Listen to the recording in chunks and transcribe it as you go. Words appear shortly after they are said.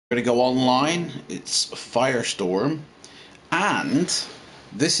Going to go online. It's Firestorm, and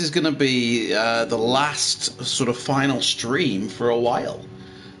this is going to be the last sort of final stream for a while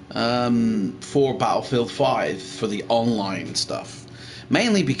for Battlefield 5 for the online stuff.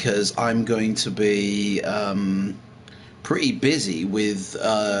 Mainly because I'm going to be pretty busy with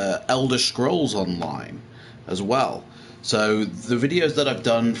Elder Scrolls Online as well. So the videos that I've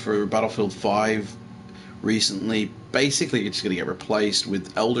done for Battlefield 5 recently basically it's going to get replaced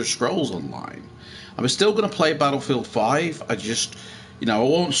with Elder Scrolls Online. I'm still going to play Battlefield 5. I just, I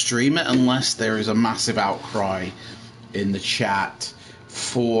won't stream it unless there is a massive outcry in the chat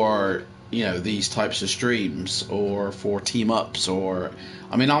for, these types of streams or for team ups or,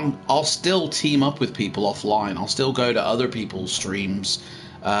 I'll still team up with people offline. I'll still go to other people's streams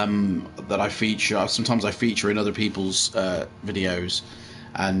that I feature. Sometimes I feature in other people's videos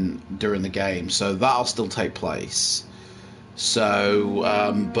and during the game, so that'll still take place. So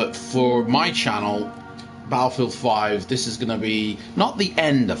but for my channel, Battlefield 5, this is going to be not the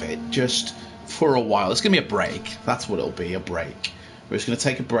end of it, just for a while. It's going to be a break. That's what it'll be, a break. We're just going to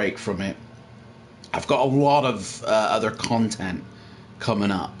take a break from it. I've got a lot of other content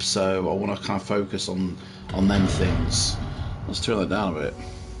coming up, so I want to kind of focus on them things. Let's turn that down a bit.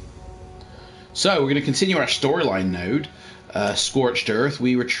 So we're going to continue our storyline node. Scorched Earth.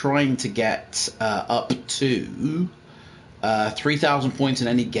 We were trying to get up to 3,000 points in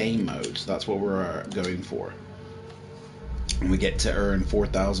any game mode. So that's what we're going for. And we get to earn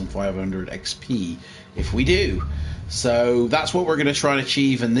 4,500 XP if we do. So that's what we're going to try and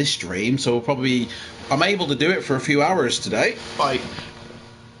achieve in this stream. So we'll probably, I'm able to do it for a few hours today.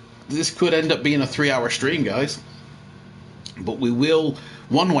 This could end up being a 3-hour stream, guys. But we will,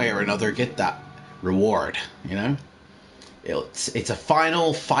 one way or another, get that reward, It's a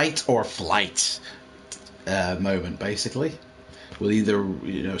final fight or flight moment, basically. We'll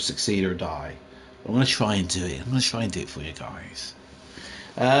either, succeed or die. I'm going to try and do it. I'm going to try and do it for you guys.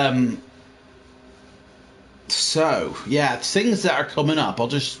 So, yeah, things that are coming up. I'll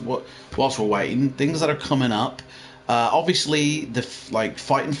just, whilst we're waiting, things that are coming up. Obviously,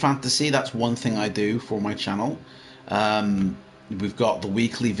 fighting fantasy, that's one thing I do for my channel. We've got the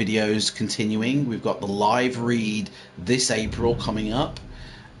weekly videos continuing. We've got the live read this April coming up.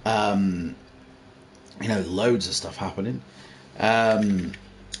 Loads of stuff happening. Then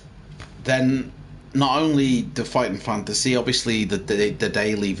not only the fighting fantasy, obviously the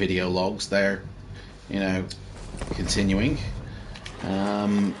daily video logs there, continuing.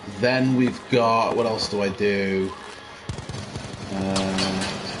 Then we've got, what else do I do?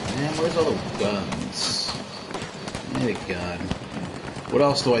 Man, where's all the guns? Need a gun. What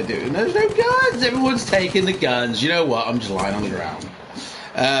else do I do? There's no guns! Everyone's taking the guns. You know what? I'm just lying on the ground.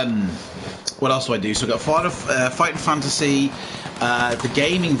 What else do I do? So I've got Fighting Fantasy, the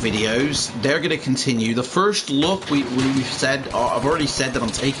gaming videos. They're going to continue. The first look, we've said, I've already said that I'm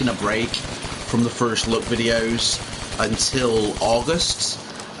taking a break from the first look videos until August.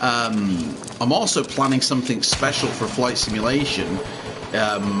 I'm also planning something special for Flight Simulation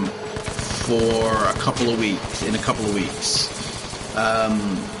for a couple of weeks.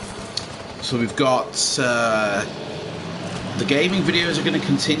 So we've got the gaming videos are going to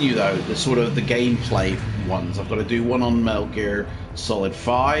continue though. The sort of the gameplay ones. I've got to do one on Metal Gear Solid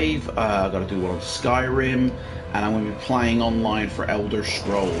 5. I've got to do one on Skyrim, and I'm going to be playing online for Elder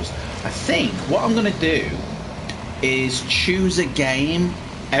Scrolls. I think what I'm going to do is choose a game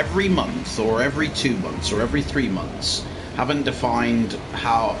every month, or every 2 months, or every 3 months. Haven't defined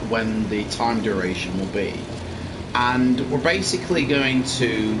when the time duration will be, and we're basically going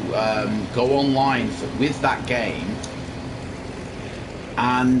to go online with that game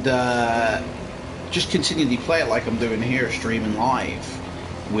and just continually play it like I'm doing here, streaming live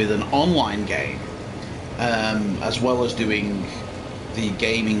with an online game, as well as doing the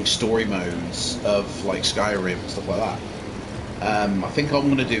gaming story modes of like Skyrim and stuff like that. I think I'm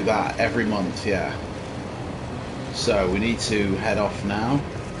going to do that every month, yeah. So we need to head off now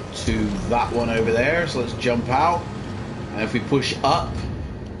to that one over there. So let's jump out, and if we push up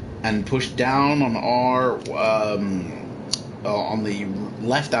and push down on our on the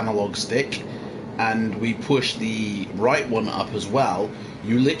left analog stick, and we push the right one up as well,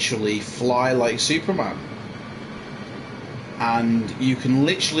 you literally fly like Superman, and you can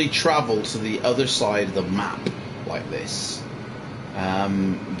literally travel to the other side of the map like this.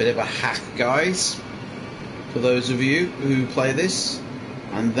 Bit of a hack, guys, for those of you who play this.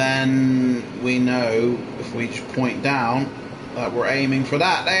 And then we know if we point down that we're aiming for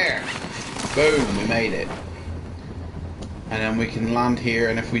that there. Boom, we made it. And then we can land here,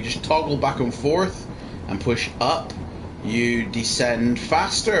 and if we just toggle back and forth and push up, you descend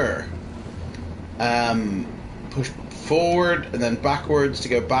faster. Push forward and then backwards to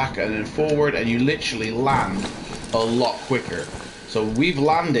go back and then forward, and you literally land a lot quicker. So we've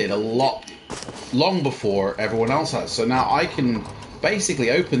landed a lot long before everyone else has. So now I can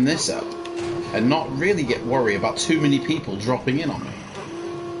basically open this up and not really get worried about too many people dropping in on me.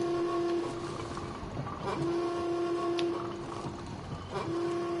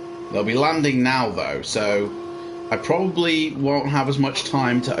 They'll be landing now though, so I probably won't have as much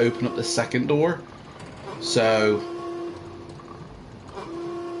time to open up the second door. So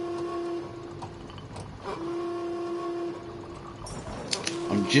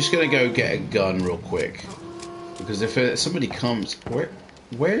I'm just gonna go get a gun real quick, because if somebody comes,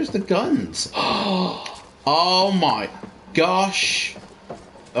 where's the guns? Oh my gosh!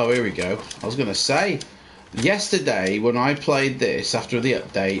 Oh, here we go. I was gonna say, yesterday when I played this after the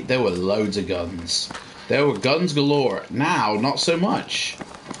update, there were loads of guns. There were guns galore. Now, not so much.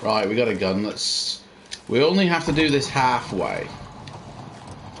 Right, we got a gun. We only have to do this halfway.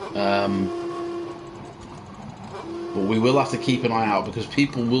 But we will have to keep an eye out, because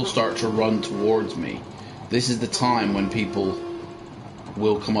people will start to run towards me. This is the time when people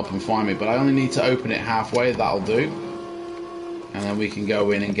will come up and find me. But I only need to open it halfway. That'll do. And then we can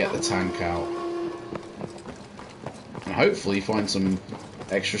go in and get the tank out. And hopefully find some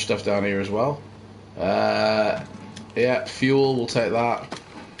extra stuff down here as well. Yeah, fuel, we'll take that.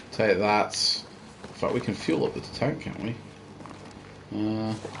 Take that. In fact, we can fuel up the tank, can't we?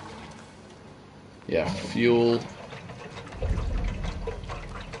 Yeah, fuel.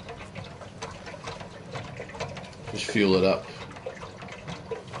 Just fuel it up.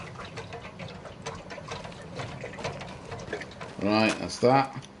 Right, that's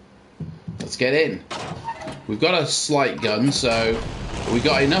that. Let's get in. We've got a slight gun, so we've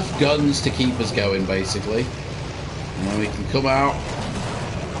got enough guns to keep us going, basically. And then we can come out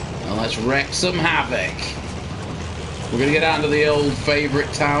and let's wreak some havoc. We're going to get out into the old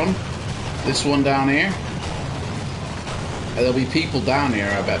favourite town. This one down here. And there'll be people down here,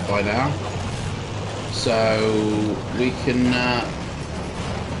 I bet, by now. So we can...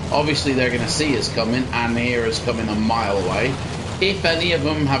 obviously, they're going to see us coming and hear us coming a mile away. If any of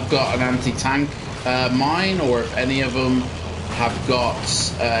them have got an anti-tank mine, or if any of them have got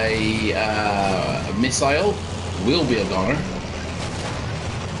a missile, we'll be a goner.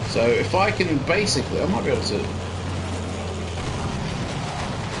 So if I can basically... I might be able to...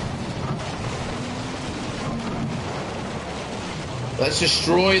 Let's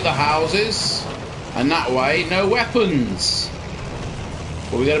destroy the houses, and that way, no weapons.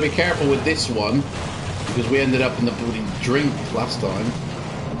 But we got to be careful with this one, because we ended up in the bloody drink last time,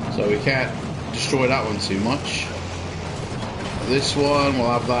 so we can't destroy that one too much. This one,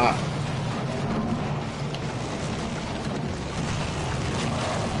 we'll have that.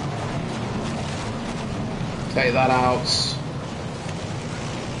 Take that out.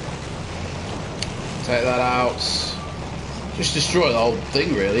 Take that out. Just destroy the whole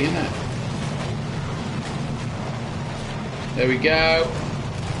thing, really, isn't it? There we go.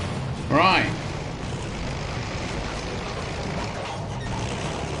 Right.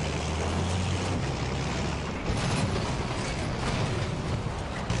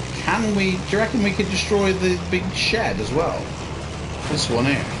 Can we... Do you reckon we could destroy the big shed as well? This one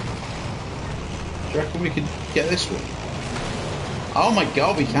here. Do you reckon we could get this one? Oh my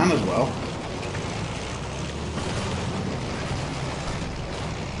god, we can as well.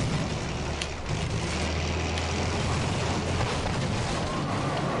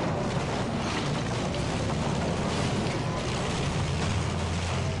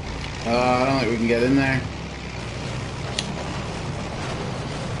 I don't think we can get in there.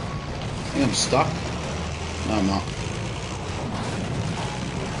 I think I'm stuck. No, I'm not.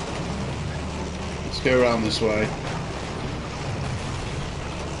 Let's go around this way.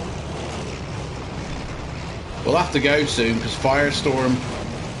 We'll have to go soon, because Firestorm...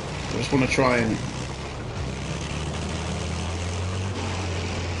 I just want to try and...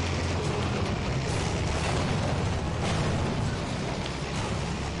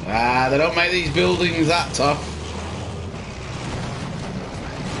 They don't make these buildings that tough.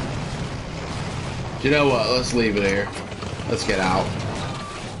 Do you know what? Let's leave it here. Let's get out.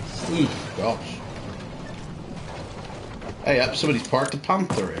 Ooh, gosh. Hey, up! Somebody's parked a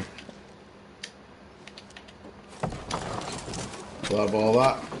Panther here. We'll have all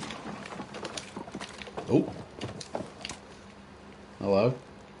that. Oh. Hello.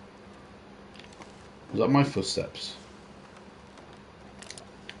 Was that my footsteps?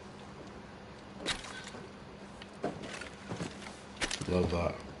 Love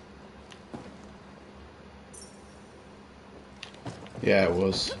that. Yeah, it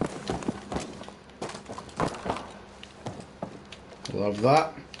was. Love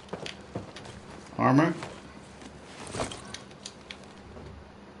that. Armor.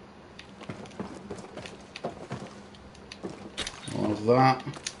 Love that.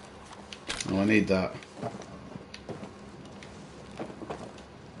 Oh, I need that.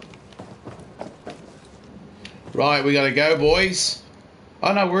 Right, we gotta go, boys.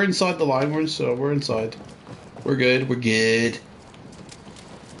 Oh no, we're inside the line. We're inside. We're good. We're good.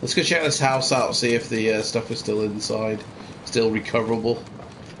 Let's go check this house out. See if the stuff is still inside, still recoverable.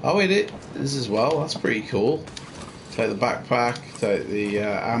 Oh, it is as well. That's pretty cool. Take the backpack. Take the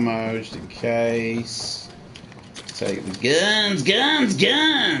ammo just in case. Take the guns, guns,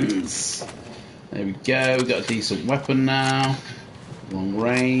 guns. There we go. We got a decent weapon now. Long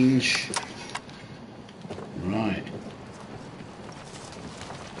range. Right.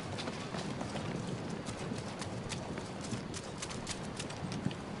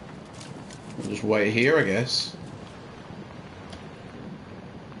 We'll just wait here, I guess.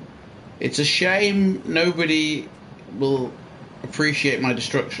 It's a shame nobody will appreciate my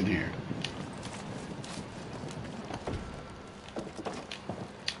destruction here.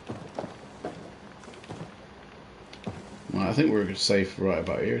 Well, I think we're safe right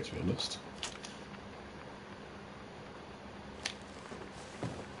about here, to be honest.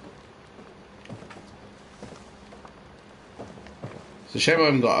 It's a shame I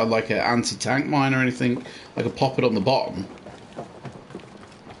haven't got like an anti-tank mine or anything. I could pop it on the bottom.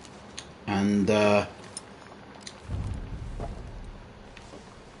 And here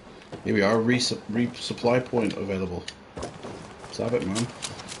we are, resupply point available. Let's have it, man.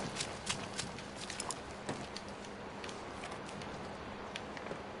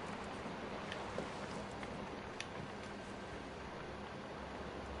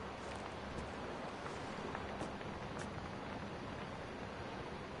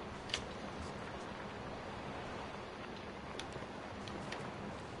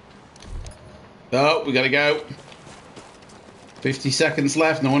 Oh, we gotta go. 50 seconds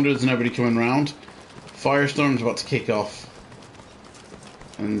left. No wonder there's nobody coming round. Firestorm's about to kick off.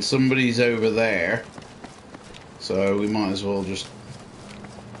 And somebody's over there. So we might as well just...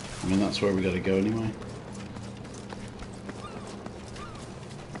 I mean, that's where we gotta go anyway.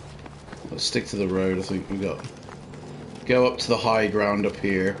 Let's stick to the road. I think we got... Go up to the high ground up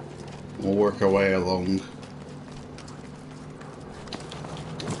here. We'll work our way along.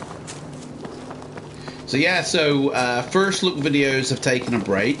 So yeah, first look videos have taken a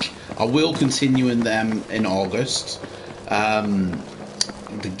break. I will continue in them in August.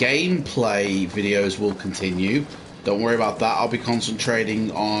 The gameplay videos will continue. Don't worry about that. I'll be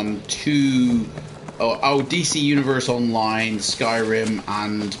concentrating on DC Universe Online, Skyrim,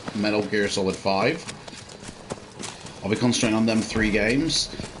 and Metal Gear Solid 5. I'll be concentrating on them 3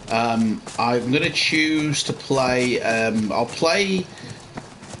 games. I'm going to choose to play... I'll play...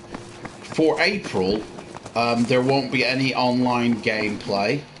 For April... there won't be any online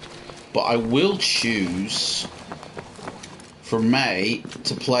gameplay, but I will choose for May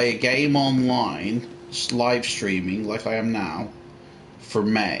to play a game online, just live streaming like I am now, for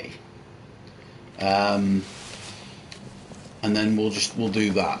May. And then we'll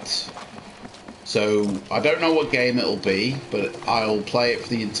do that. So I don't know what game it'll be, but I'll play it for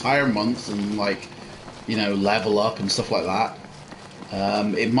the entire month and level up and stuff like that.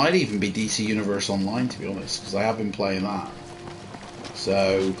 It might even be DC Universe Online, to be honest, because I have been playing that.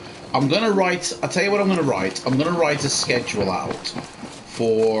 So I'm going to write... I'll tell you what I'm going to write. I'm going to write a schedule out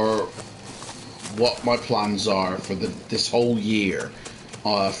for what my plans are for this whole year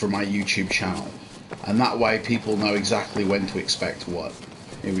for my YouTube channel. And that way people know exactly when to expect what.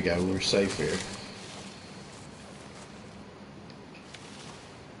 Here we go. We're safe here.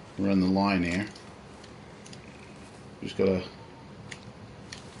 We're on the line here. Just got to...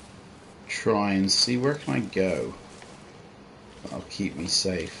 try and see where can I go that'll keep me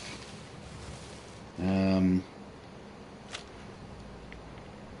safe.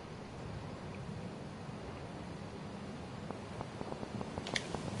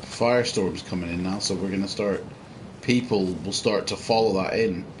 Firestorm's coming in now, so we're gonna start. People will start to follow that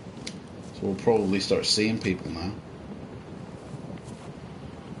in, so we'll probably start seeing people now.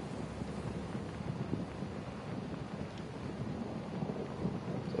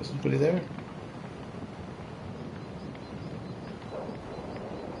 Is there somebody there?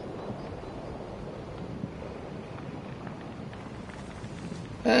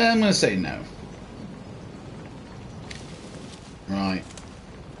 I'm going to say no. Right.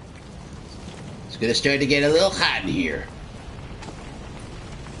 It's going to start to get a little hot in here.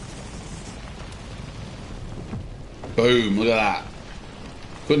 Boom, look at that.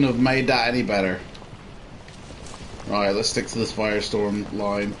 Couldn't have made that any better. Right, let's stick to this Firestorm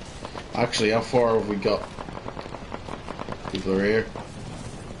line. Actually, how far have we got? People are here.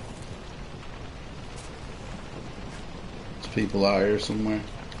 There's people out here somewhere.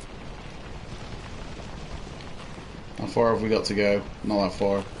 How far have we got to go? Not that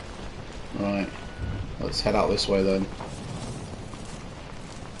far. Right. Let's head out this way then.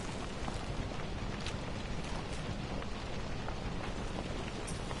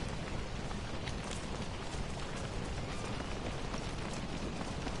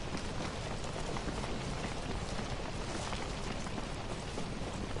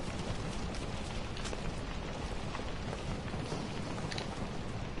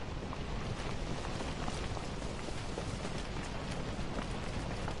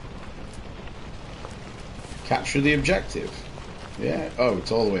 Capture the objective. Yeah. Oh,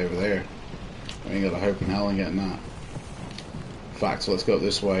 it's all the way over there. I ain't got a hope in hell in getting that. In fact, so let's go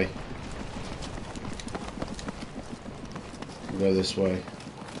this way. We'll go this way.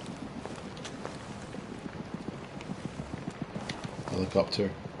 Helicopter.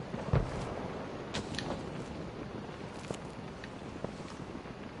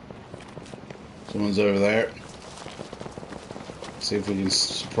 Someone's over there. See if we can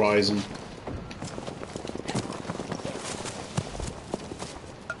surprise them.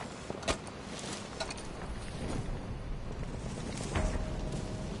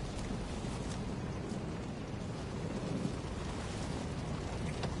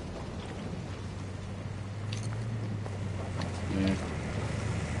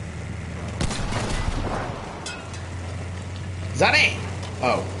 Is that it?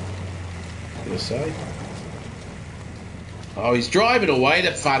 Oh. Gonna say. Oh, he's driving away,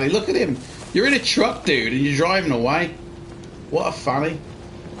 the fanny. Look at him. You're in a truck, dude, and you're driving away. What a fanny.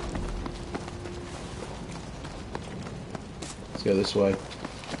 Let's go this way.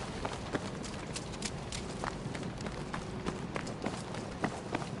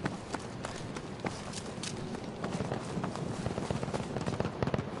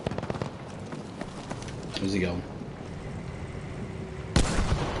 Where's he going?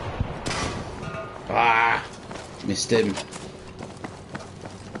 Ah! Missed him.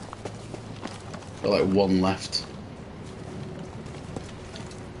 Got like one left.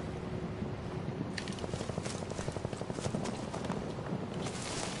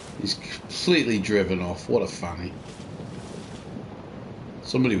 He's completely driven off. What a fanny.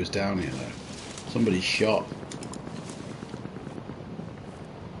 Somebody was down here though. Somebody shot.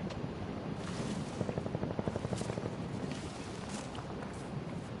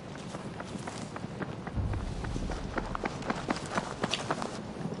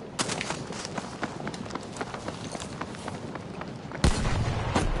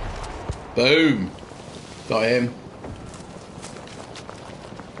 Boom! Got him.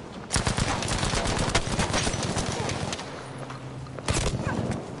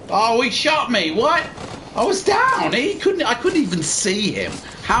 Oh, he shot me! What? I was down. I couldn't even see him.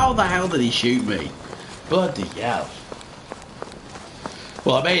 How the hell did he shoot me? Bloody hell!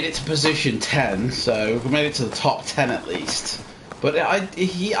 Well, I made it to position 10, so we made it to the top 10 at least. But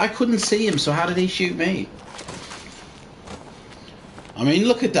I couldn't see him, so how did he shoot me? I mean,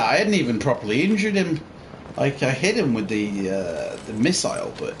 look at that. I hadn't even properly injured him. Like, I hit him with the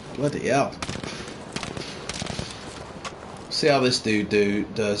missile, but bloody hell. See how this dude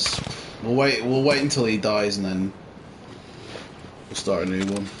does. We'll wait until he dies and then we'll start a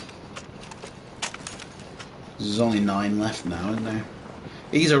new one. There's only 9 left now, isn't there?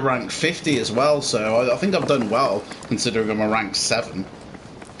 He's a rank 50 as well, so I think I've done well considering I'm a rank 7.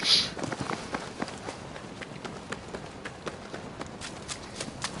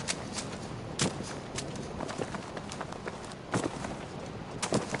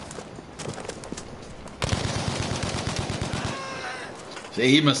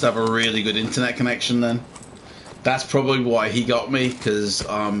 He must have a really good internet connection then. That's probably why he got me, because if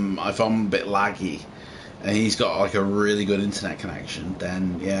I'm a bit laggy and he's got like a really good internet connection,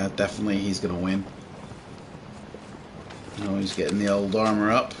 then yeah, definitely he's gonna win. Oh, he's getting the old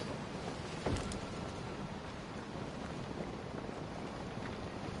armor up.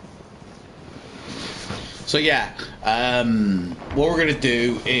 So yeah, what we're gonna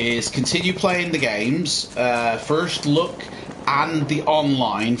do is continue playing the games. First look and the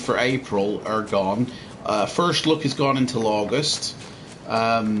online for April are gone. First look is gone until August.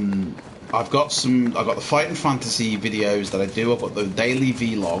 I've got the Fighting Fantasy videos that I do. I've got the daily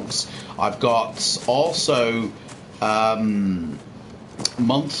vlogs. I've got also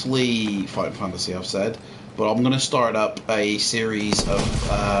monthly Fighting Fantasy, I've said, but I'm going to start up a series of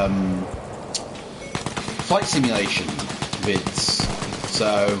flight simulation vids.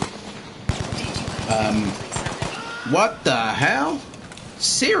 So, what the hell?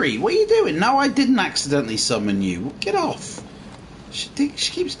 Siri, what are you doing? No, I didn't accidentally summon you. Get off. She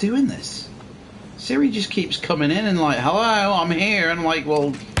keeps doing this. Siri just keeps coming in and like, hello, I'm here. And I'm like,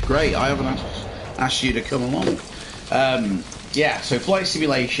 well, great, I haven't asked you to come along. Yeah, so Flight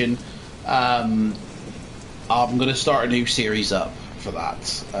Simulation. I'm going to start a new series up for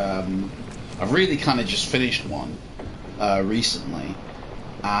that. I've really kind of just finished one recently.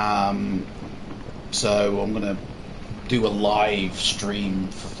 So I'm going to do a live stream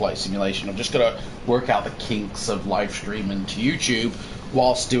for Flight Simulation. I'm just going to work out the kinks of live streaming to YouTube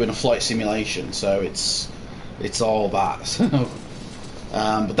whilst doing a Flight Simulation. So it's all that. So,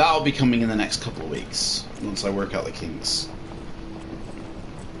 but that'll be coming in the next couple of weeks once I work out the kinks.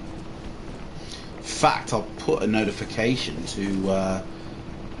 In fact, I'll put a notification to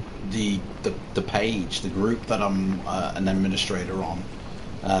the page, the group that I'm an administrator on,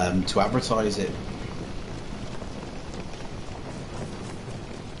 to advertise it.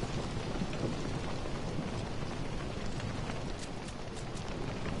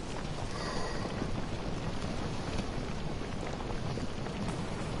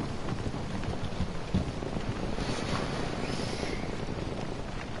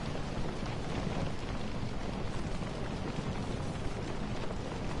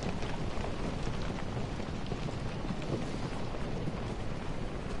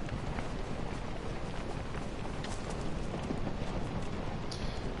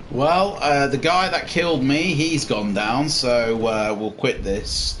 Well, the guy that killed me, he's gone down, so we'll quit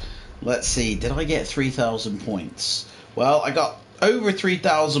this. Let's see, did I get 3,000 points? Well, I got over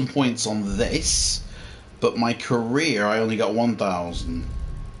 3,000 points on this, but my career, I only got 1,000.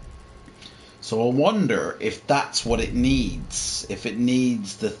 So I wonder if that's what it needs, if it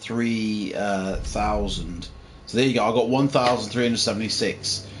needs the 3,000. So there you go, I got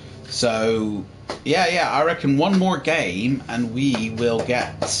 1,376. So, yeah, I reckon one more game and we will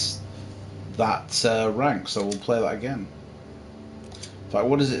get that rank. So we'll play that again. In fact,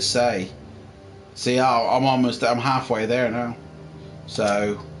 what does it say? See, I'm halfway there now.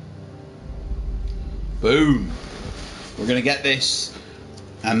 So, boom. We're going to get this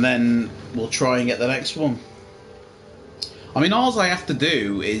and then we'll try and get the next one. I mean, all I have to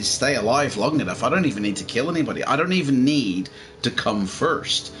do is stay alive long enough. I don't even need to kill anybody. I don't even need to come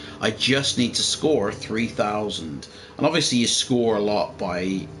first. I just need to score 3,000. And obviously you score a lot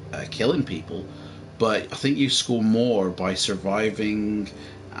by killing people, but I think you score more by surviving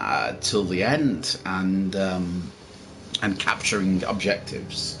till the end and capturing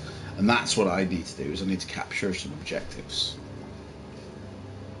objectives. And that's what I need to do, is I need to capture some objectives.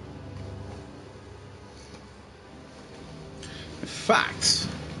 In fact,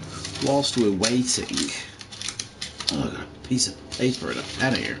 whilst we're waiting, I got a piece of paper and a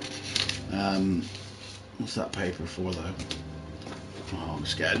pen here. What's that paper for, though? Oh, I'll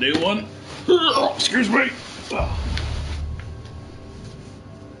just get a new one. Oh, excuse me. Oh.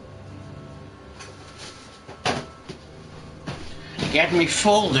 Get me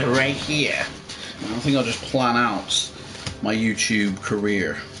folder right here. I think I'll just plan out my YouTube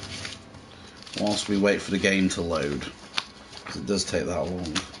career whilst we wait for the game to load. It does take that long.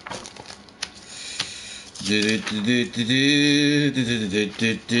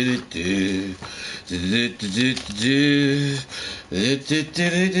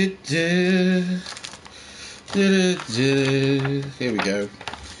 Here we go.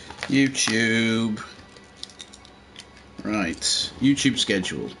 YouTube. Right. YouTube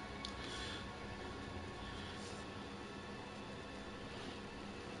schedule.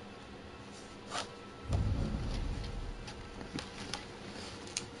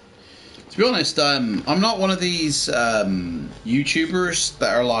 To be honest, I'm not one of these YouTubers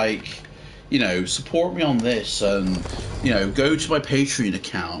that are like, you know, support me on this and, you know, go to my Patreon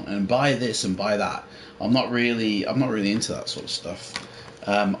account and buy this and buy that. I'm not really into that sort of stuff.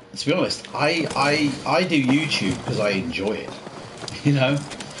 To be honest, I do YouTube because I enjoy it. You know.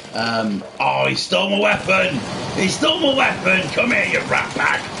 Oh, he stole my weapon! He stole my weapon! Come here, you rat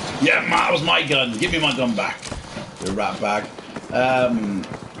bag! Yeah, that was my gun. Give me my gun back, you rat bag.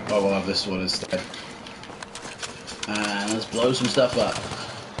 Oh, we'll have this one instead. And let's blow some stuff up.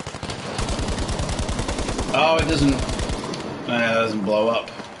 Oh, it doesn't. It doesn't blow up.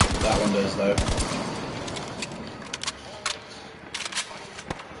 That one does, though.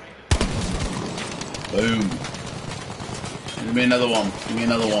 Boom. Give me another one. Give me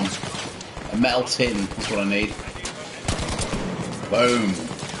another one. A metal tin. That's what I need. Boom.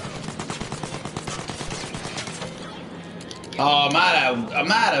 Oh,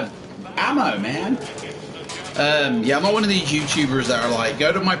 I'm out of ammo, man. Yeah, I'm not one of these YouTubers that are like,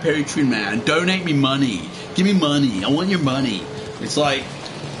 go to my Patreon, man, donate me money, give me money, I want your money. It's like,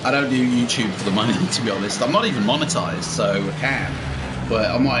 I don't do YouTube for the money, to be honest. I'm not even monetized, so I can,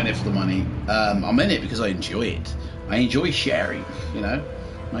 but I'm not in it for the money. I'm in it because I enjoy it. I enjoy sharing, you know.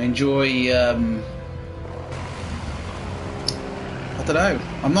 I enjoy, I don't know.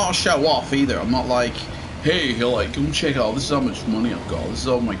 I'm not a show off either. I'm not like, hey, like, come check out, this is how much money I've got, this is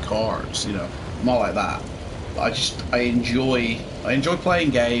all my cars, you know. I'm not like that. I enjoy playing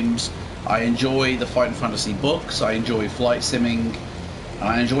games. I enjoy the Final Fantasy books. I enjoy flight simming. And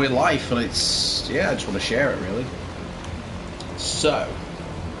I enjoy life, and it's, yeah, I just want to share it, really. So,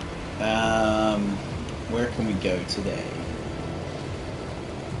 where can we go today?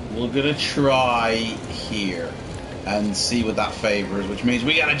 We're gonna try here and see what that favors, which means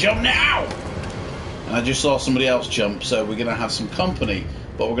we gotta jump now. And I just saw somebody else jump, so we're gonna have some company.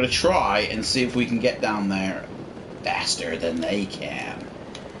 But we're going to try and see if we can get down there faster than they can.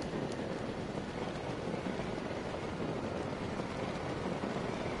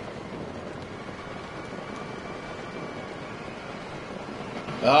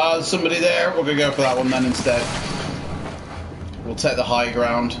 There's somebody there. We're going to go for that one then instead. We'll take the high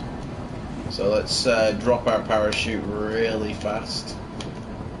ground. So let's drop our parachute really fast.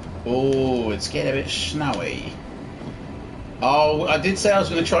 Oh, it's getting a bit snowy. Oh, I did say I was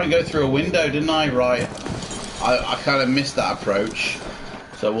going to try and go through a window, didn't I? Right. I kind of missed that approach.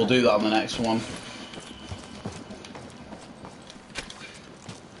 So we'll do that on the next one.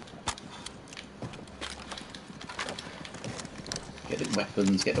 Get the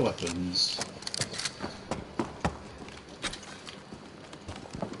weapons, get the weapons.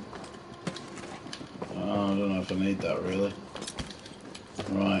 Oh, I don't know if I need that really.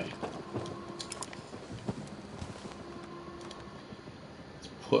 Right.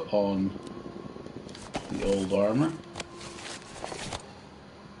 Put on the old armor.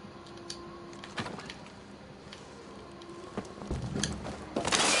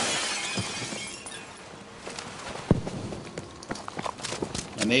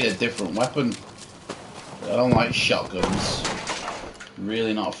 I need a different weapon. I don't like shotguns.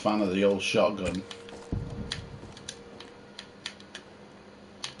 Really not a fan of the old shotgun.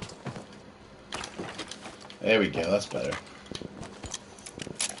 There we go, that's better.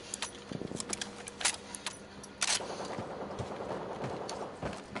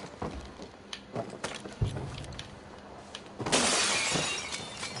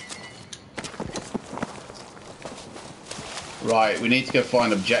 Right, we need to go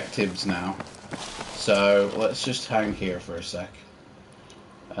find objectives now. So let's just hang here for a sec.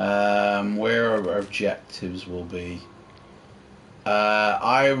 Where our objectives will be.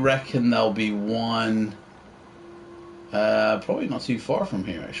 I reckon there'll be one probably not too far from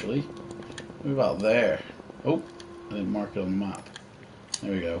here actually. What about there? Oh, I didn't mark it on the map.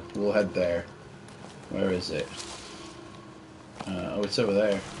 There we go. We'll head there. Where is it? Oh, it's over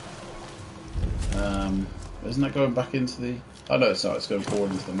there. Isn't that going back into the... Oh no, it's not. It's going forward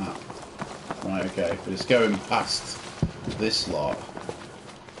into the map. Right, okay. But it's going past this lot.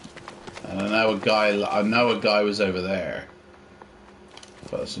 And I know a guy was over there.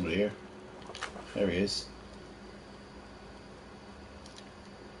 But there's somebody here. There he is.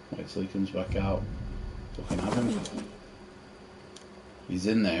 Wait till he comes back out. Fucking have him. He's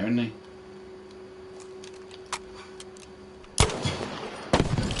in there, isn't he?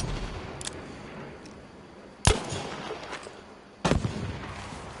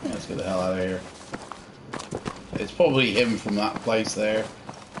 Let's get the hell out of here. It's probably him from that place there.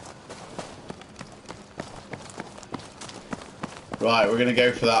 Right, we're gonna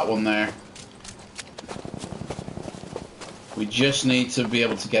go for that one there. We just need to be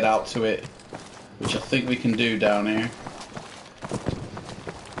able to get out to it, which I think we can do down here.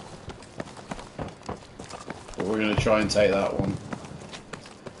 But we're gonna try and take that one.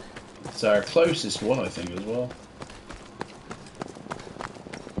 It's our closest one, I think, as well.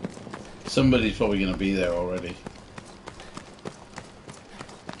 Somebody's probably going to be there already.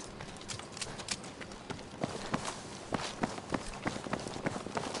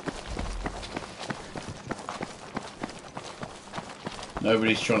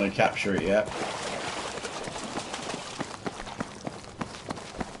 Nobody's trying to capture it yet.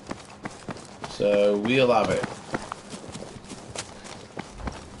 So we'll have it.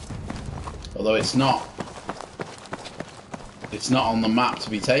 Although it's not on the map to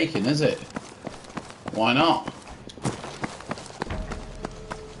be taken, is it? Why not?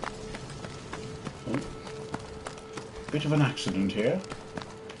 Oh. Bit of an accident here.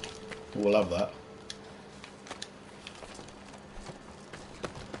 We'll have that.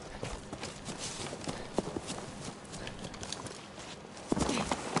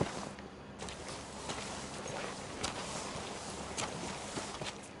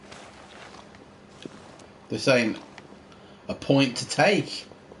 This ain't a point to take.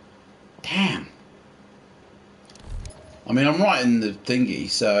 Damn. I mean, I'm right in the thingy,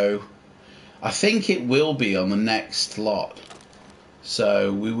 so I think it will be on the next lot.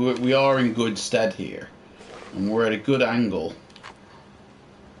 So we are in good stead here, and we're at a good angle.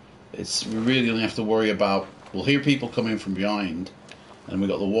 We really only have to worry about, we'll hear people coming from behind, and we've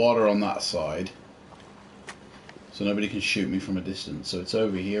got the water on that side, so nobody can shoot me from a distance. So it's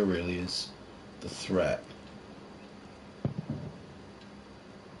over here really is the threat.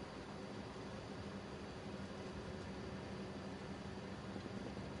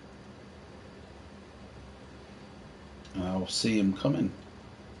 And I'll see him coming.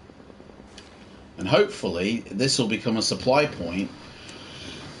 And hopefully this will become a supply point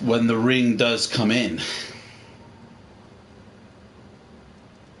when the ring does come in.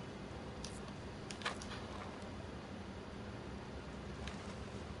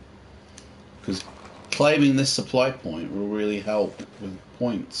 Because claiming this supply point will really help with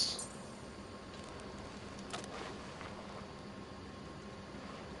points.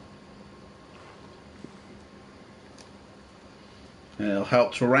 And it'll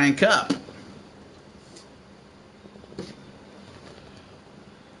help to rank up.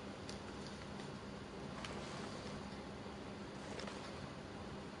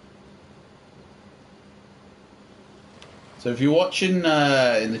 So if you're watching in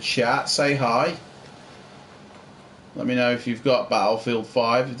the chat, say hi. Let me know if you've got Battlefield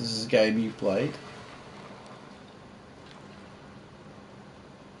 5, if this is a game you've played.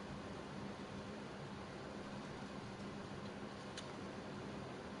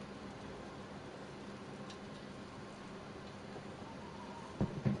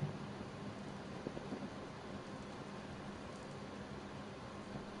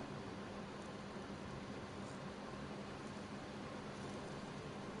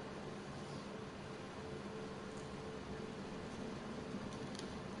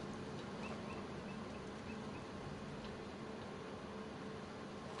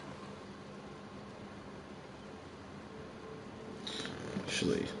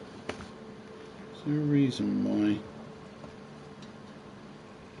 Actually, is there a reason why?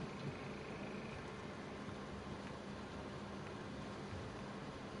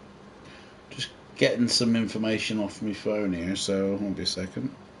 Just getting some information off my phone here, so hold me a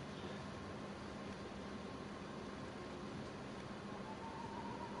second.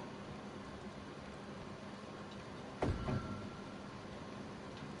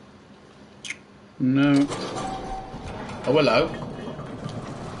 No. Oh, hello.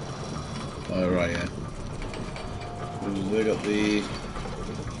 Oh, right, yeah. They got the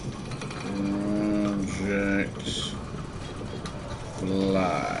project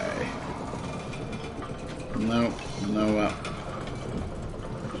fly. No, no app.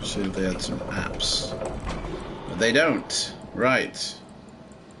 See if they had some apps. But they don't. Right. So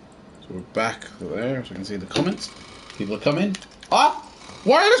we're back there, so I can see the comments. People are coming. Ah!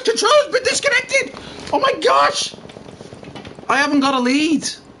 Wireless control's been disconnected! Oh my gosh! I haven't got a lead.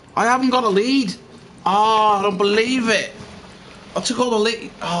 I haven't got a lead. Oh, I don't believe it. I took all the lead.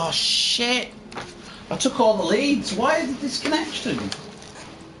 Oh, shit. I took all the leads. Why is the disconnection?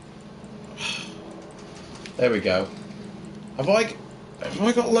 There we go. Have I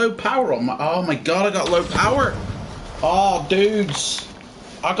got low power on my... Oh, my God, I got low power. Oh, dudes.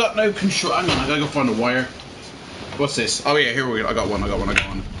 I got no control. Hang on, I gotta go find a wire. What's this? Oh, yeah, here we go. I got one. Got one.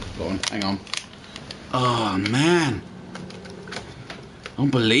 Hang on. Oh, man. I don't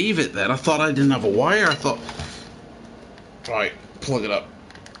believe it then. I thought I didn't have a wire. I thought... Right, plug it up.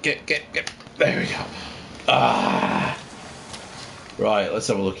 Get. There we go. Ah. Right, let's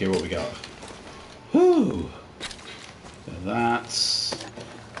have a look here what we got. Whew. That's...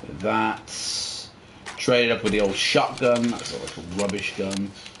 Trade it up with the old shotgun. That's like a rubbish gun.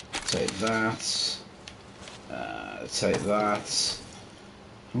 Take that. Take that.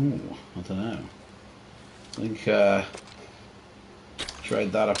 Ooh, I don't know. I think...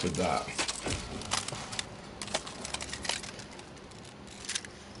 Trade that up with that.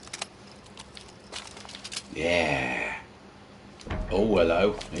 Yeah. Oh,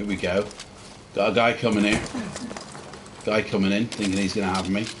 hello. Here we go. Got a guy coming here. Guy coming in, thinking he's going to have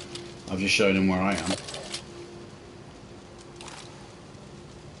me. I've just shown him where I am.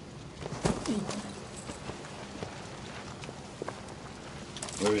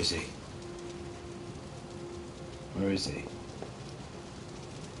 Where is he? Where is he?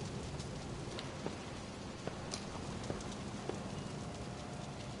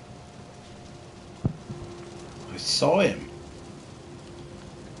 I saw him.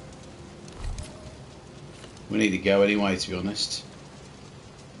 We need to go anyway, to be honest.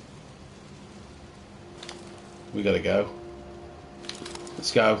 We gotta go.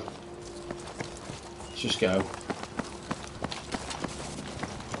 Let's go. Let's just go.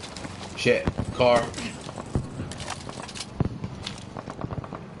 Shit. Car.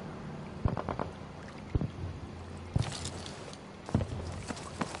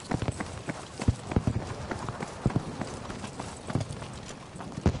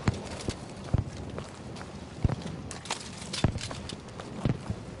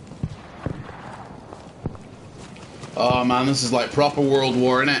 Oh man, this is like proper World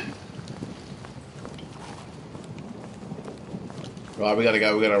War, innit? Right, we gotta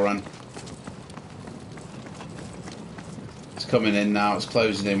go, we gotta run. It's coming in now, it's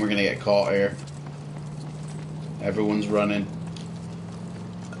closing in, we're gonna get caught here. Everyone's running.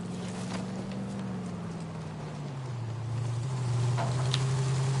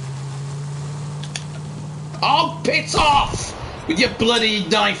 Oh, piss off! With your bloody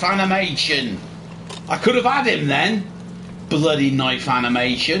knife animation! I could have had him then. Bloody knife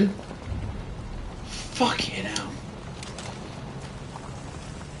animation. Fucking hell.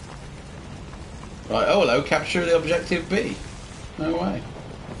 Right, oh hello, capture the objective B. No way.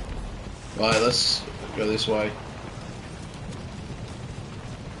 Right, let's go this way.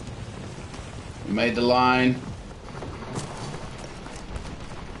 We made the line.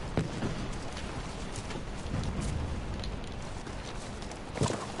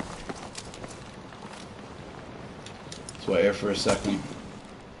 Let's wait here for a second.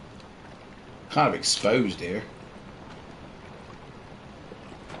 Kind of exposed here.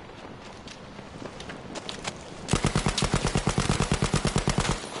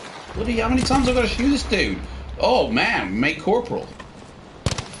 Bloody, how many times I've got to shoot this dude? Oh man, make corporal.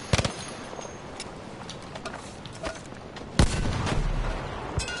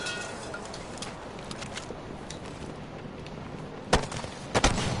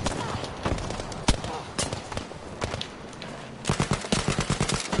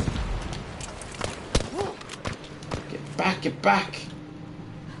 Get back!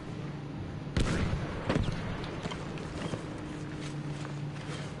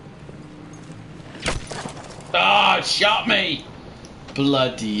 Ah, it shot me!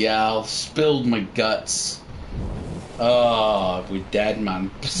 Bloody hell, spilled my guts. Oh, we're dead,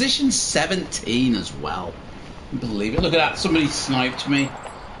 man. Position 17 as well. Believe it. Look at that, somebody sniped me.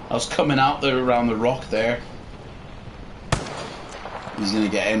 I was coming out there around the rock there. He's gonna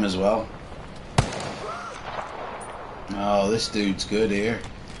get him as well. Oh, this dude's good here.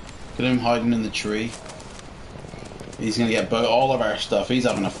 Look at him hiding in the tree. He's gonna get all of our stuff. He's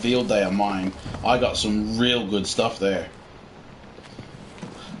having a field day on mine. I got some real good stuff there.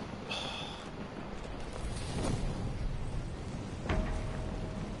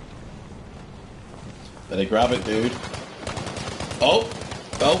 Better grab it, dude. Oh,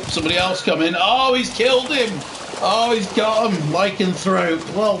 somebody else coming. Oh, he's killed him. Oh, he's got him. Lichen throat.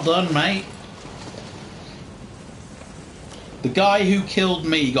 Well done, mate. The guy who killed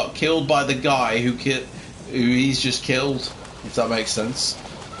me got killed by the guy who he's just killed, if that makes sense.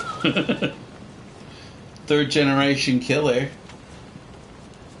 Third generation killer.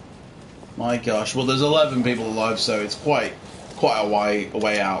 My gosh. Well, there's 11 people alive, so it's quite a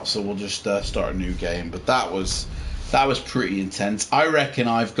way out. So we'll just start a new game. But that was pretty intense. I reckon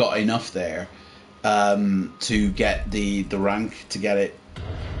I've got enough there to get the rank to get it.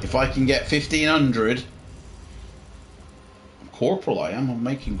 If I can get 1500. Corporal I'm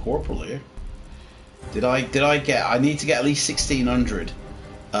making corporal here. Did I get, I need to get at least 1600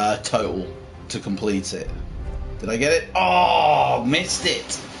 total to complete it. Did I get it? Oh, missed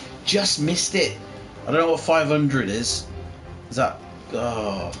it. Just missed it. I don't know what 500 is. Is that,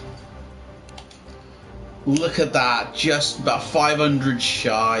 oh. Look at that, just about 500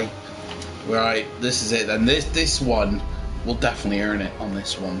 shy. Right, this is it then. This one will definitely earn it on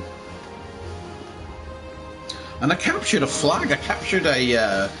this one. And I captured a flag. I captured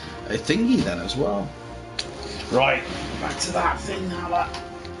a thingy then as well. Right, back to that thing now.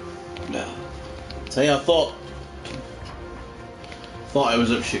 That. Tell you, I thought I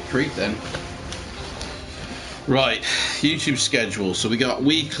was up shit creek then. Right, YouTube schedule. So we got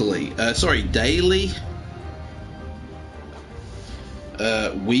weekly. Daily.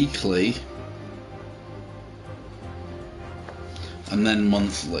 Weekly. And then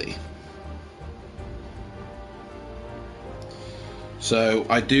monthly. So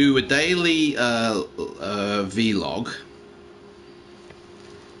I do a daily vlog.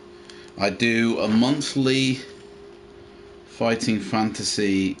 I do a monthly Fighting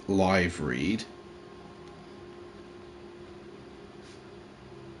Fantasy live read.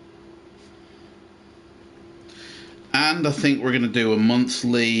 And I think we're going to do a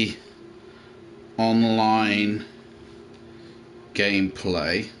monthly online online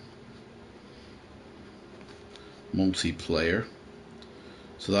gameplay, multiplayer.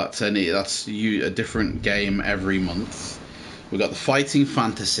 So that's a different game every month. We've got the fighting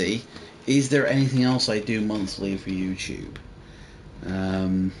fantasy. Is there anything else I do monthly for YouTube?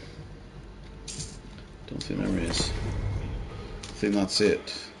 Don't think there is. I think that's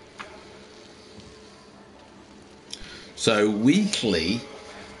it. So weekly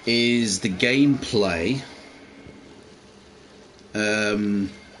is the gameplay.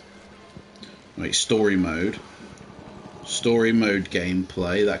 Wait, story mode. Story mode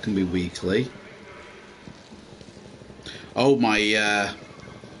gameplay, that can be weekly. Oh, my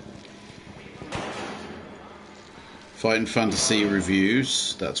Fighting Fantasy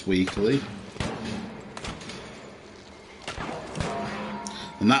reviews, that's weekly.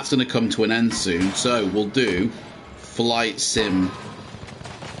 And that's going to come to an end soon, so we'll do flight sim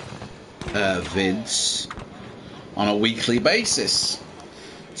vids on a weekly basis.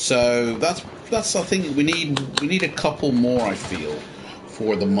 So that's I think we need a couple more, I feel,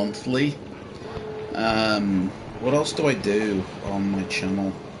 for the monthly. What else do I do on my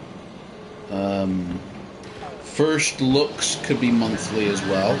channel? First looks could be monthly as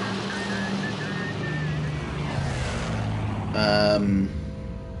well.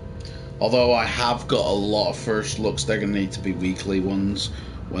 Although I have got a lot of first looks, they're going to need to be weekly ones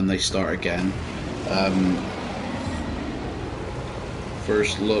when they start again.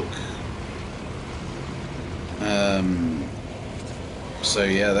 First look. So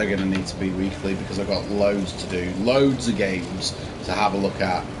yeah, they're going to need to be weekly because I've got loads to do, loads of games to have a look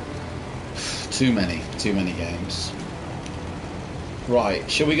at. Too many games. Right,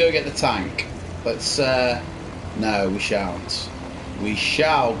 shall we go get the tank? Let's. No, we shan't.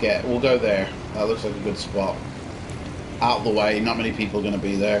 We'll go there. That looks like a good spot. Out of the way, not many people are going to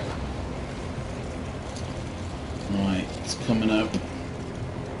be there. Right, it's coming up.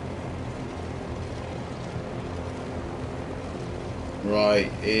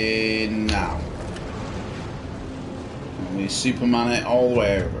 Right, in now. And we Superman it all the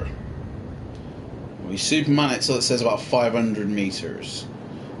way over. We Superman it till it says about 500 meters.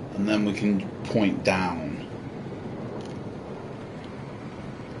 And then we can point down.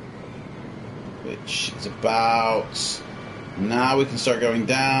 Which is about... Now we can start going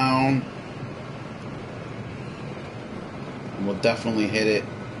down. And we'll definitely hit it.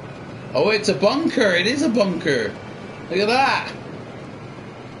 Oh, it's a bunker! It is a bunker! Look at that!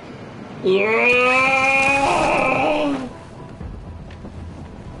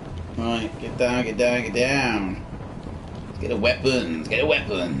 Right, get down, get down, get down. Let's get the weapons, get the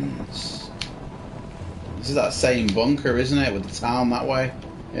weapons. This is that same bunker, isn't it? With the town that way?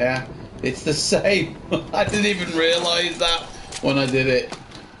 Yeah, it's the same. I didn't even realise that when I did it.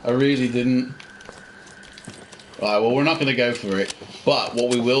 I really didn't. Right, well, we're not going to go for it. But what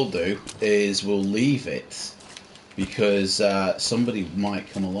we will do is we'll leave it. Because somebody might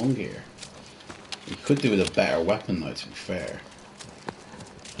come along here. We could do with a better weapon, though, to be fair.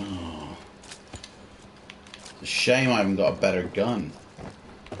 Oh. It's a shame I haven't got a better gun.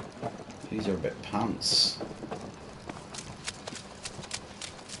 These are a bit pants.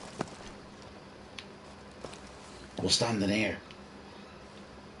 We'll stand in here.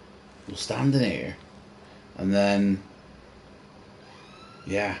 We'll stand in here. And then...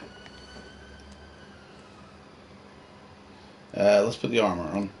 Yeah. Let's put the armor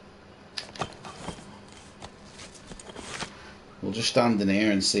on. We'll just stand in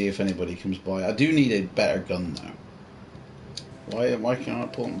here and see if anybody comes by. I do need a better gun though. Why can't I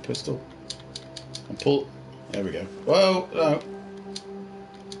pull my pistol? There we go. Whoa, no.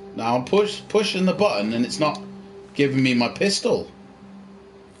 Now I'm pushing the button and it's not giving me my pistol.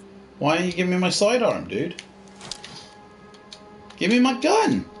 Why aren't you giving me my sidearm, dude? Give me my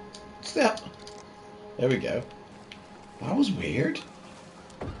gun. What's that? There we go. That was weird.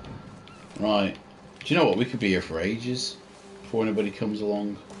 Right. Do you know what? We could be here for ages before anybody comes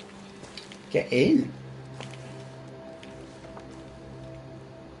along. Get in.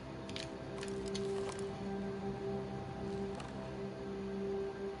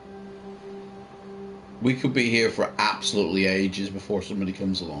 We could be here for absolutely ages before somebody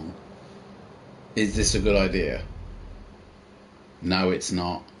comes along. Is this a good idea? No, it's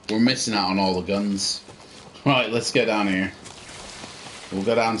not. We're missing out on all the guns. Right, let's get down here. We'll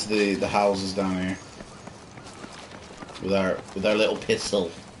go down to the houses down here with our little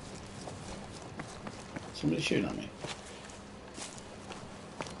pistol. Somebody shooting at me?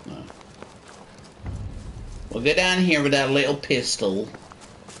 No. We'll go down here with our little pistol.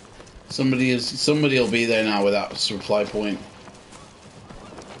 Somebody will be there now with that supply point.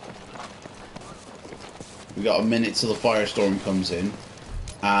 We got a minute till the Firestorm comes in.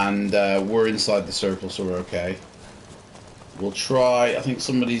 And we're inside the circle, so we're okay. We'll try... I think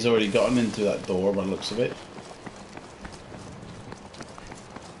somebody's already gotten into that door by the looks of it.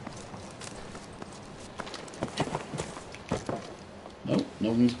 Nope, no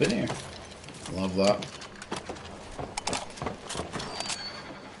one's been here. Love that.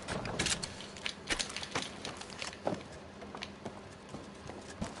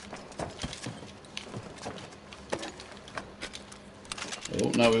 Oh,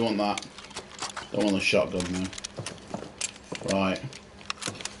 no, we want that. Don't want the shotgun now. Right.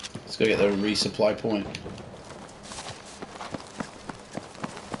 Let's go get the resupply point.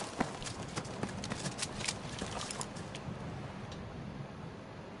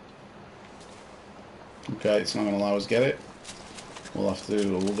 Okay, it's not going to allow us to get it. We'll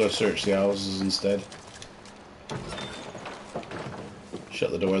go search the houses instead.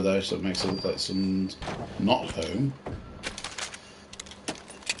 Shut the door though, so it makes it look like someone's not home.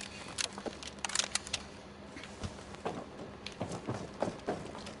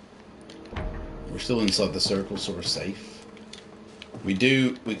 We're still inside the circle, so we're safe. We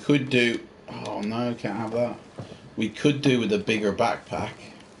could do... Oh no, can't have that. We could do with a bigger backpack.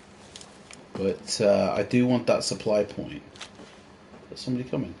 But I do want that supply point. Is somebody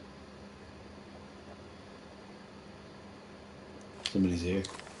coming? Somebody's here.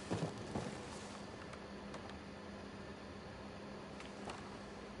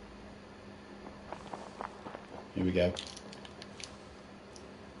 Here we go.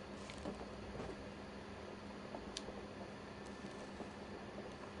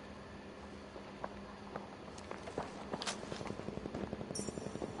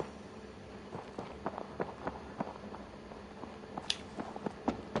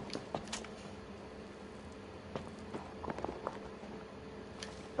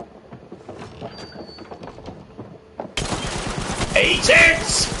 Eat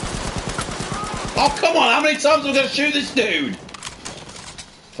it! Oh, come on, how many times am I going to shoot this dude?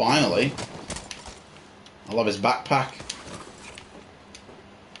 Finally. I love his backpack.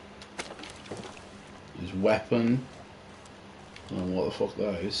 His weapon. I don't know what the fuck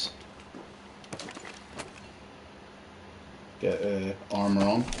that is. Get armor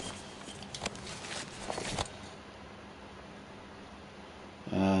on.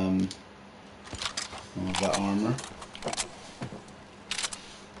 I love that armor.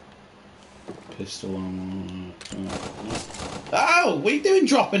 Pistol on. Oh, what are you doing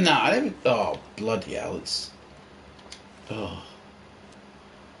dropping that? I never. Oh, bloody hell, it's. Oh.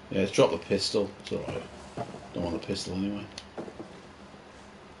 Yeah, let's drop the pistol. It's alright. Don't want the pistol anyway.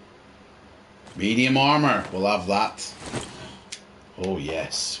 Medium armor. We'll have that. Oh,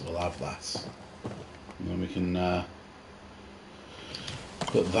 yes, we'll have that. And then we can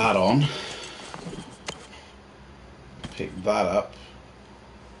put that on. Pick that up.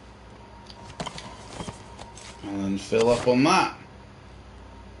 And then fill up on that.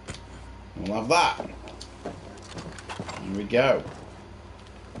 We'll have that. There we go.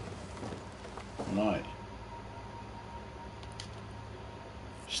 Right.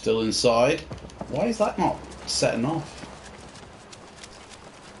 Still inside. Why is that not setting off?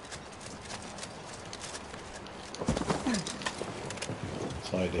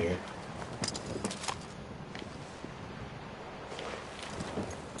 Sorry, dear.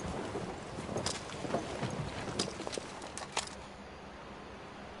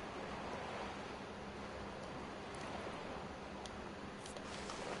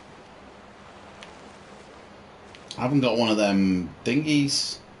 I haven't got one of them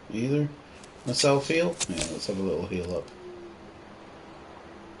dinghies either. Myself heal? Yeah, let's have a little heal up.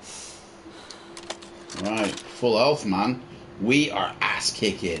 Right, full health, man. We are ass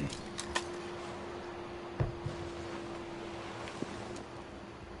kicking.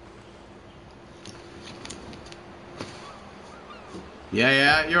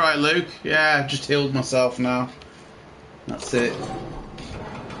 Yeah, you're right, Luke. Yeah, I've just healed myself now. That's it.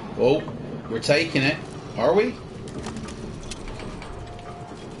 Oh, we're taking it. Are we?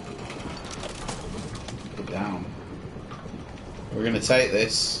 Get down. We're gonna take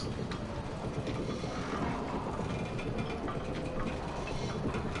this.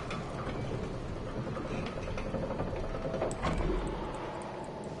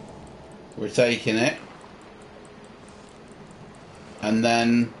 We're taking it. And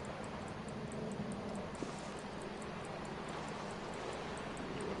then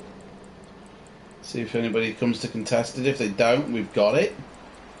see if anybody comes to contest it. If they don't, we've got it.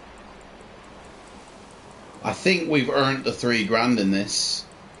 I think we've earned the $3,000 in this,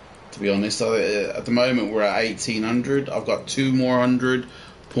 to be honest. At the moment we're at 1,800. I've got 2 more 100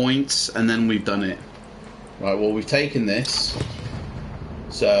 points and then we've done it. Right, well, we've taken this.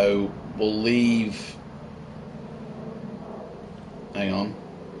 So we'll leave. Hang on.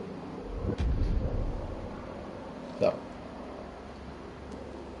 That.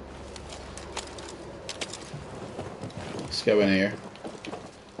 Let's go in here.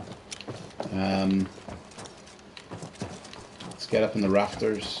 Let's get up in the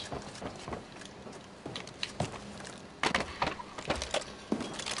rafters.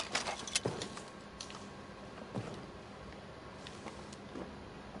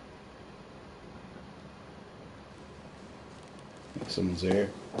 Someone's here.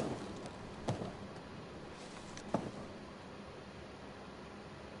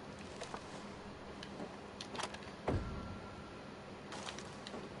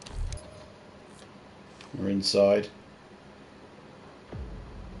 We're inside.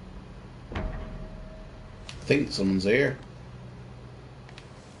 I think someone's here.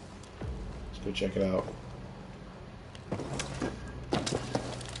 Let's go check it out.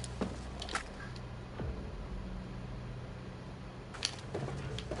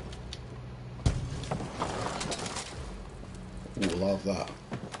 Ooh, love that.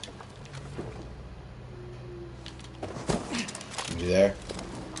 Somebody there.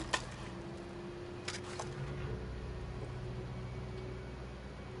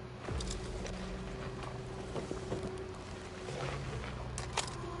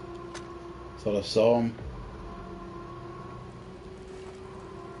 Thought I saw him.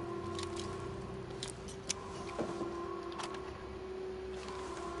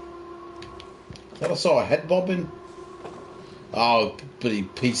 Thought I saw a head bobbing. Oh, bloody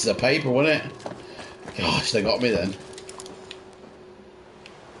pieces of paper, wasn't it? Gosh, they got me then.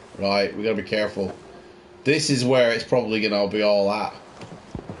 Right, we gotta be careful. This is where it's probably gonna be all at.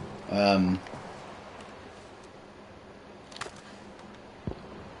 I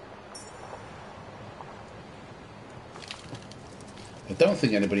don't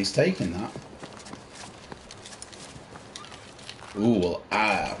think anybody's taken that. Ooh, we'll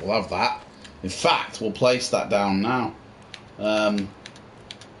have that. In fact, we'll place that down now.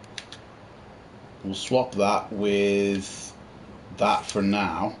 We'll swap that with that for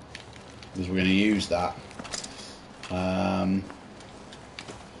now, because we're going to use that.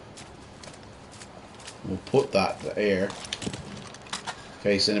 We'll put that there in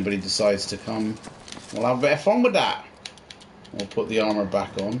case anybody decides to come. We'll have a bit of fun with that. We'll put the armor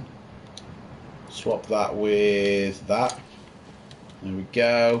back on. Swap that with that. There we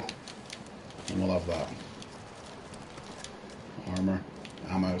go. And we'll have that.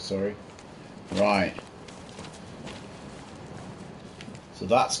 Ammo, sorry. Right. So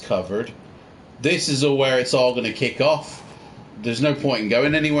that's covered. This is where it's all going to kick off. There's no point in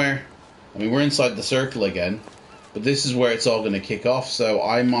going anywhere. I mean, we're inside the circle again. But this is where it's all going to kick off. So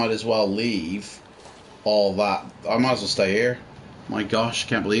I might as well leave all that. I might as well stay here. My gosh, I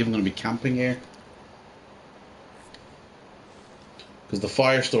can't believe I'm going to be camping here. Because the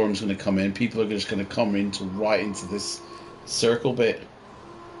firestorm is going to come in. People are just going to come right into this circle bit.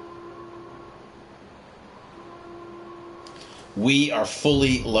 We are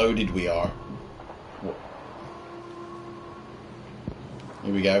fully loaded, we are.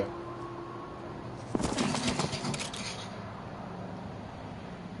 Here we go.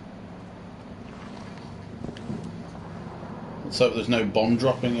 Let's hope there's no bomb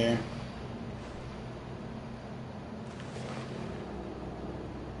dropping here.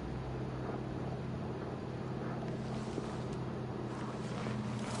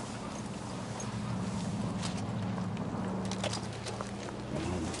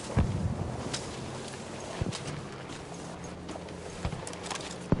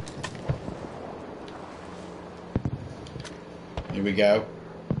 Here we go.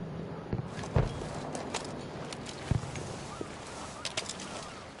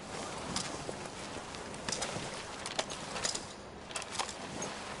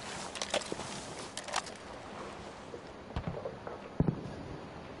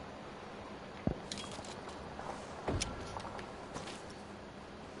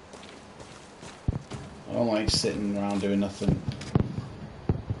 I don't like sitting around doing nothing.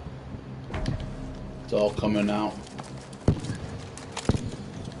 It's all coming out.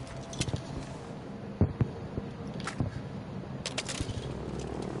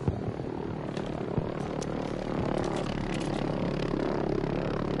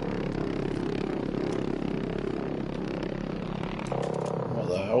 What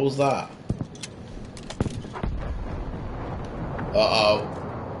the hell was that? Uh-oh.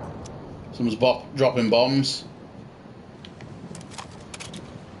 Someone's dropping bombs.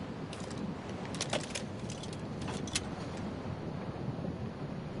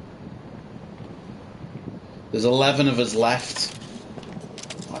 There's 11 of us left.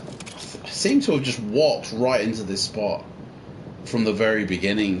 I seem to have just walked right into this spot from the very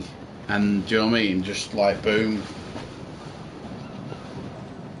beginning. And, do you know what I mean? Just like, boom.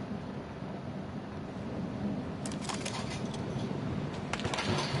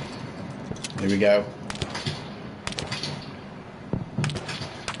 Here we go.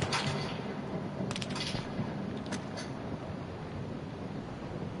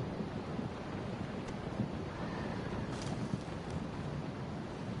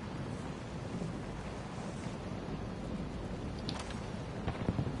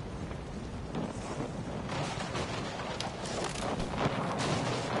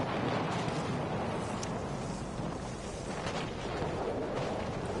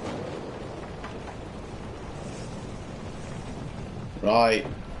 Right,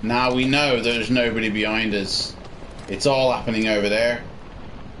 now we know there's nobody behind us. It's all happening over there.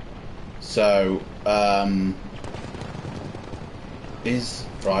 So,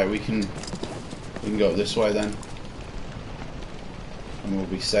 right, we can go this way then. And we'll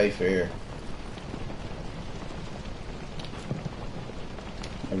be safe here.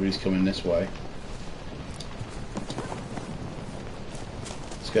 Everybody's coming this way.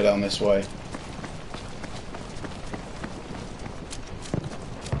 Let's go down this way.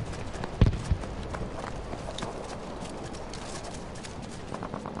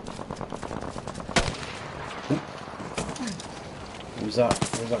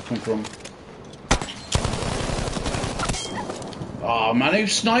 Where's that come from? Oh man, who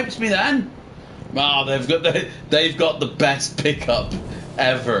sniped me then? Oh, they've got the best pickup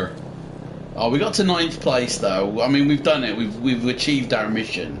ever. Oh, we got to 9th place though. I mean, we've done it. We've achieved our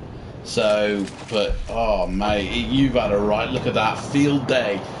mission. So, but oh mate, you've had a right look at that field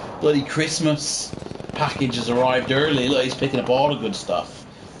day. Bloody Christmas package has arrived early. Look, he's picking up all the good stuff.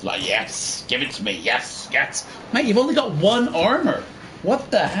 It's like, yes, give it to me. Yes, yes. Mate, you've only got 1 armor.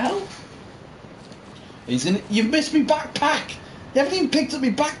 What the hell? You've missed me backpack. You haven't even picked up my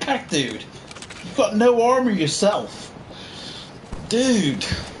backpack, dude. You've got no armor yourself. Dude,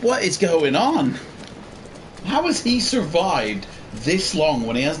 what is going on? How has he survived this long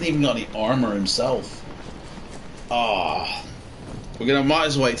when he hasn't even got any armor himself? Ah, might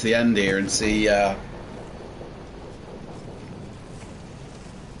as well wait to the end here and see.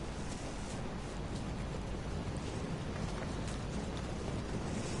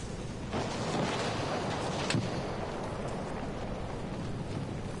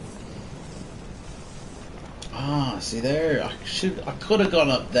 See there, I could have gone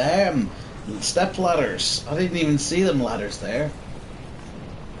up them step ladders. I didn't even see them ladders there.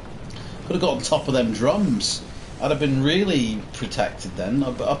 Could have got on top of them drums. I'd have been really protected then.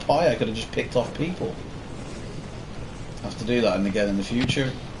 Up high, I could have just picked off people. Have to do that again in the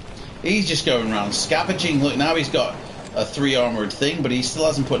future. He's just going around scavenging. Look, now he's got a 3 armored thing, but he still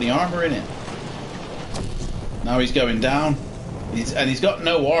hasn't put any armor in it. Now he's going down. He's got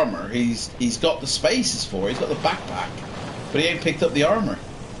no armor. He's got the spaces for it. He's got the backpack, but he ain't picked up the armor.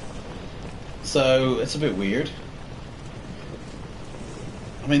 So it's a bit weird.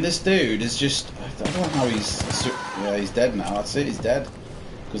 I mean, this dude is just, I don't know how he's dead now. That's it, he's dead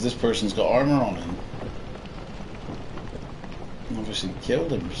because this person's got armor on him. Obviously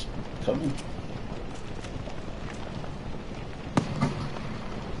killed him. Just coming.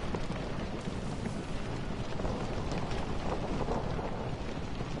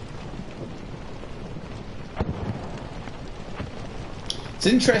 It's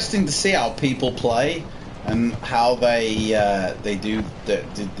interesting to see how people play and how they do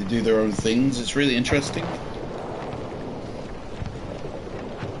their own things. It's really interesting.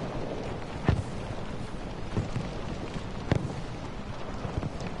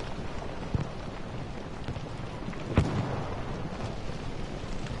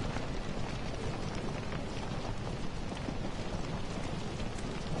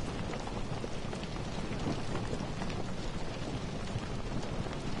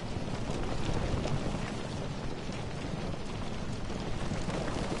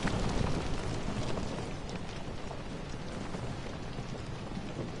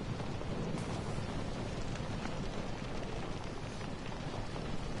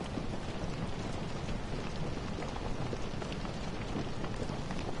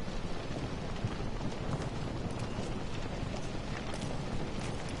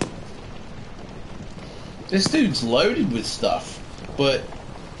 This dude's loaded with stuff, but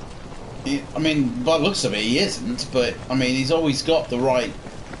I mean, by the looks of it, he isn't. But I mean, he's always got the right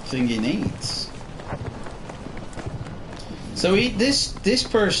thing he needs. So this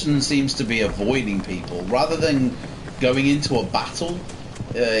person seems to be avoiding people rather than going into a battle.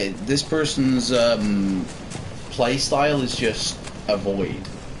 This person's play style is just avoid.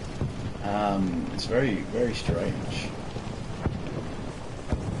 It's very, very strange.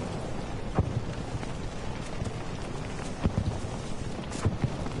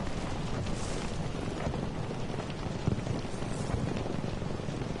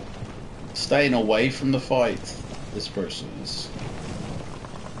 Staying away from the fight, this person is.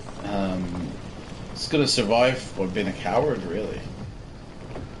 It's gonna survive by being a coward, really.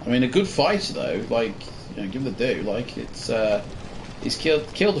 I mean, a good fight though, like, you know, give it a do. Like, it's he's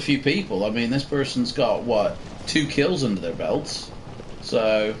killed a few people. I mean, this person's got what, 2 kills under their belts,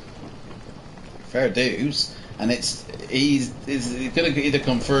 so fair dues. And he's gonna either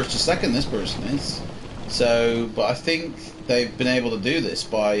come first or second. This person is. So, but I think they've been able to do this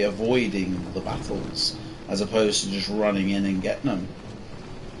by avoiding the battles as opposed to just running in and getting them.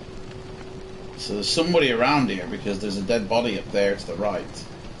 So there's somebody around here because there's a dead body up there to the right.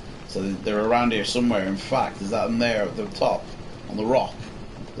 So they're around here somewhere. In fact, is that them there at the top on the rock?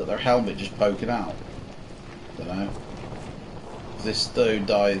 Is that their helmet just poking out? I don't know. If this dude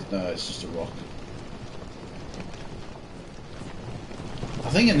dies, no, it's just a rock. I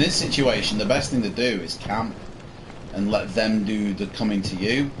think in this situation the best thing to do is camp and let them do the coming to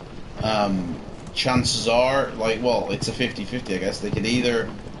you. Chances are, like, well, it's a 50-50 I guess. They could either...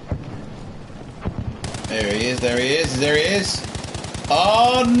 There he is, there he is, there he is.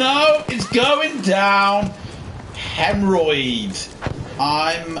 Oh no, it's going down. Hemorrhoid.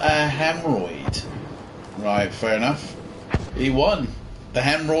 I'm a hemorrhoid. Right, fair enough. He won. The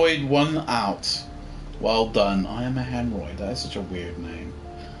hemorrhoid won out. Well done. I am a hemorrhoid. That is such a weird name.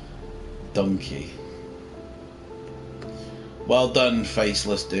 Donkey. Well done,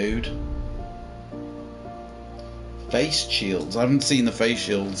 faceless dude. Face shields. I haven't seen the face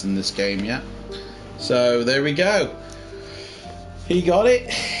shields in this game yet. So there we go. He got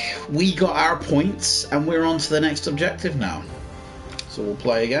it. We got our points, and we're on to the next objective now. So we'll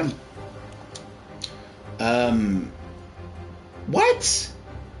play again. What?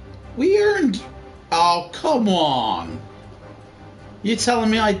 We earned... Oh, come on. You're telling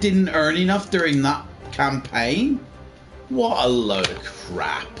me I didn't earn enough during that campaign? What a load of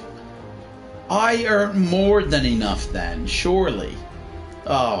crap. I earned more than enough then, surely.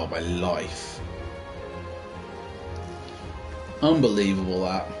 Oh, my life. Unbelievable,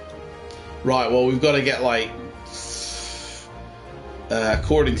 that. Right, well, we've got to get, like,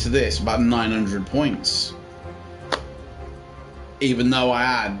 according to this, about 900 points. Even though I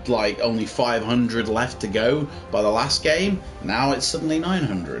had, like, only 500 left to go by the last game, now it's suddenly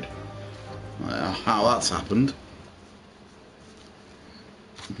 900. How that's happened.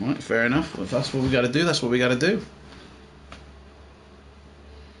 Right, fair enough. If that's what we got to do, that's what we got to do.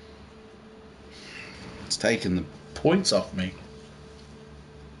 It's taking the points off me.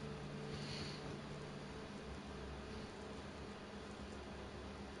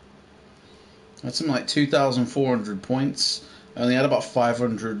 That's something like 2,400 points. I only had about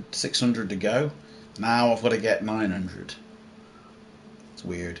 500, 600 to go. Now I've got to get 900. It's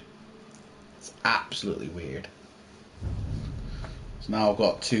weird. It's absolutely weird. So now I've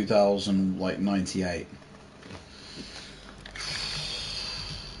got 2,098.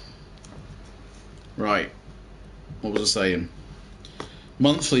 Right. What was I saying?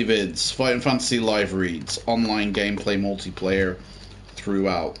 Monthly vids, Fighting Fantasy live reads, online gameplay multiplayer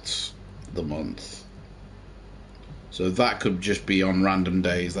throughout the month. So that could just be on random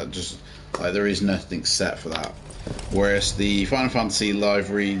days. That just, like, there is nothing set for that. Whereas the Final Fantasy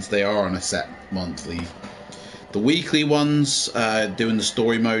live reads, they are on a set monthly. The weekly ones, doing the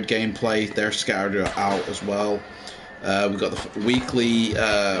story mode gameplay, they're scattered out as well. We've got the weekly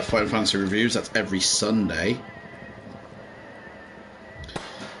Final Fantasy reviews. That's every Sunday.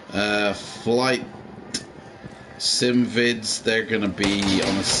 Flight sim vids, they're going to be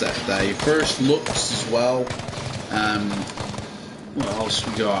on a set day. First looks as well. What else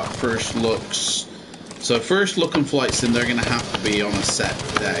we got? First looks. So first look and flight sim, they're going to have to be on a set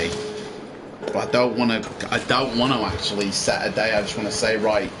day. But I don't want to actually set a day. I just want to say,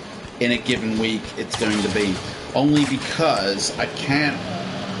 right, in a given week it's going to be. Only because I can't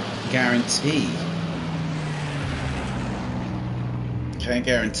guarantee. Can't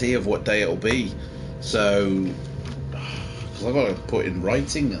guarantee of what day it'll be. So, because I've got to put in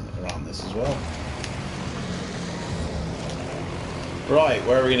writing around this as well. Right,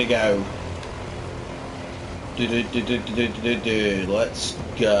 where are we going to go? Let's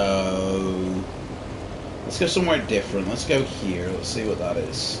go. Let's go somewhere different. Let's go here. Let's see what that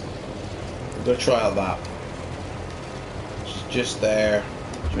is. We're going to try out that. Just there.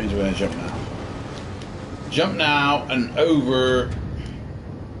 Which means we're going to jump now. Jump now and over.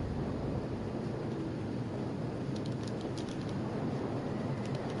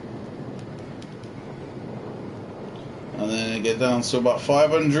 get down to about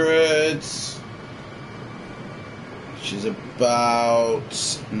 500, which is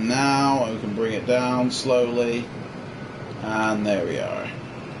about now. We can bring it down slowly, and there we are.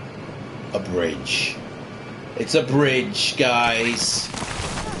 A bridge. It's a bridge, guys.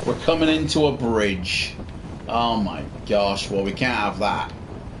 We're coming into a bridge. Oh my gosh, well, we can't have that.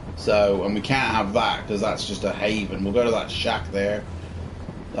 So, and we can't have that because that's just a haven. We'll go to that shack there.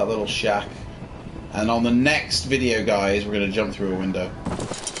 That little shack. And on the next video, guys, we're going to jump through a window.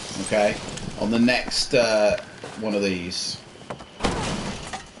 Okay? On the next one of these.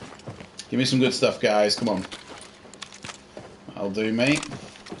 Give me some good stuff, guys. Come on. That'll do, mate.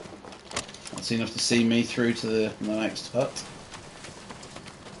 That's enough to see me through to the next hut.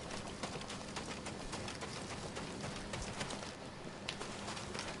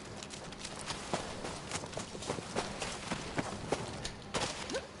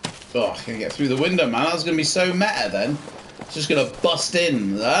 Oh, I can't get through the window, man. That's going to be so meta then. It's just going to bust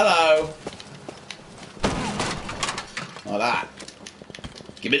in. Hello. Like that.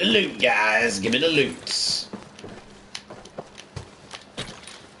 Give me the loot, guys. Give me the loot.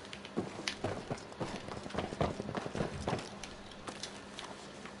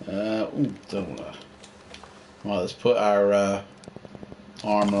 Ooh, don't want to. Right, let's put our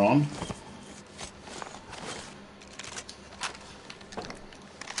armor on.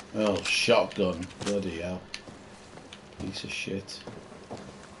 Oh, shotgun. Bloody hell. Piece of shit.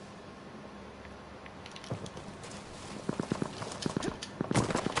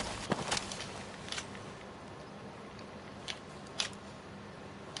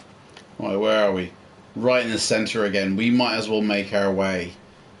 Right, where are we? Right in the center again. We might as well make our way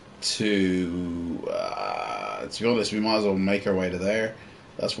to be honest, we might as well make our way to there.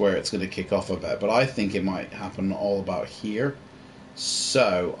 That's where it's going to kick off a bit. But I think it might happen all about here.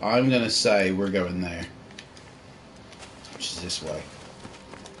 So, I'm going to say we're going there. Which is this way.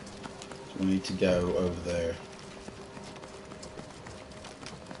 So we need to go over there.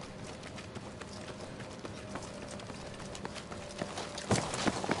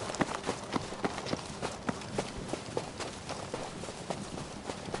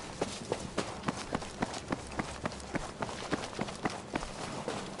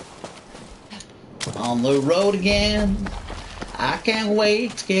 On the road again. I can't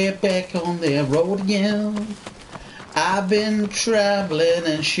wait to get back on the road again. I've been traveling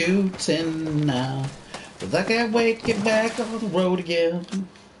and shooting now, but I can't wait to get back on the road again. There's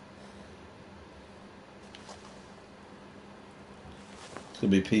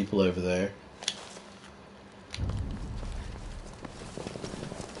gonna be people over there.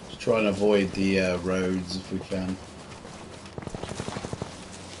 Just try and avoid the roads if we can.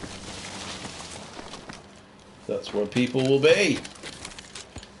 That's where people will be.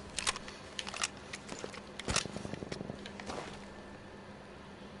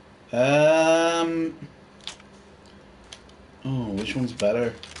 Oh, which one's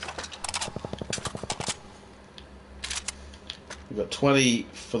better? We've got 20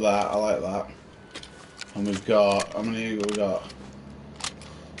 for that. I like that. And we've got, how many have we got?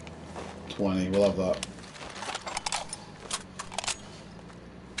 20. We'll have that.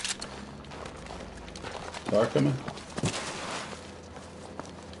 Car coming.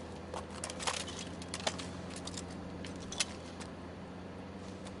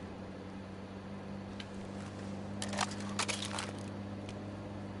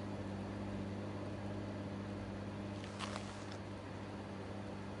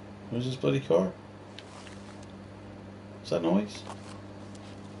 Where's this bloody car? What's that noise?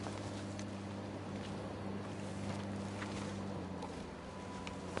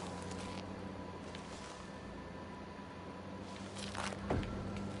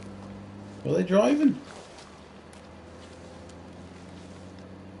 Are they driving?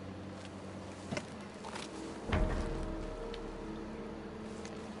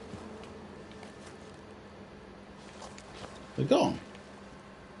 They're gone.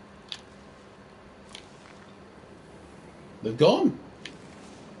 They've gone.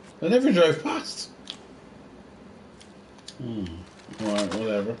 They never drove past. Alright,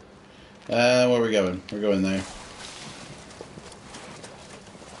 whatever. Where are we going? We're going there.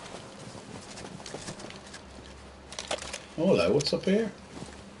 Oh, hello, what's up here?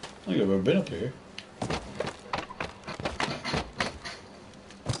 I think I've ever been up here.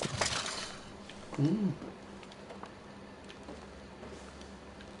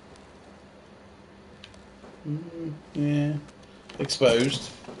 Yeah.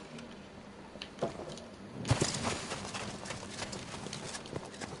 Exposed.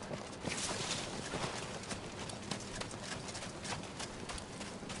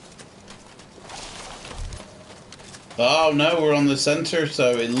 Oh no, we're on the center,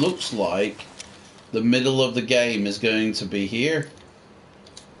 so it looks like the middle of the game is going to be here.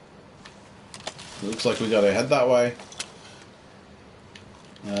 It looks like we gotta head that way.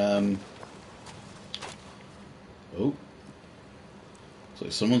 Oh. Looks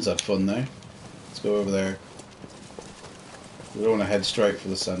like someone's had fun there. Let's go over there. We don't want to head straight for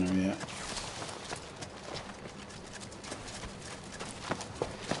the center yet.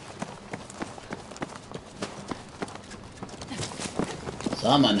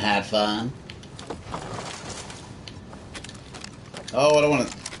 Someone had fun. Oh, I don't want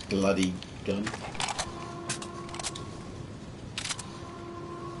a bloody gun.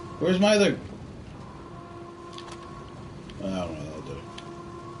 Where's my other... I don't know what that'll do.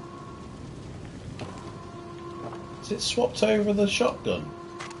 Is it swapped over the shotgun?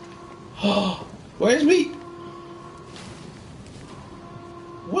 Where's me?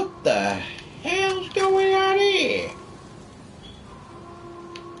 What the hell's going on here?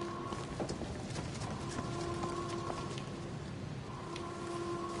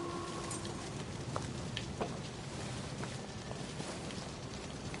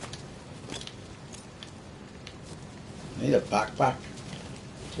 I need a backpack.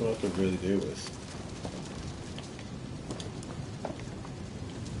 That's what I could really do with.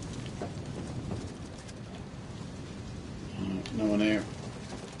 No one here.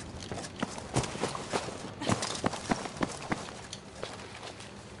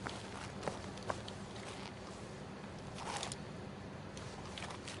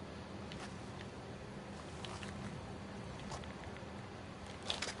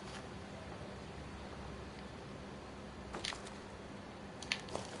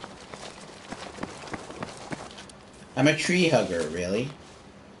 I'm a tree hugger, really.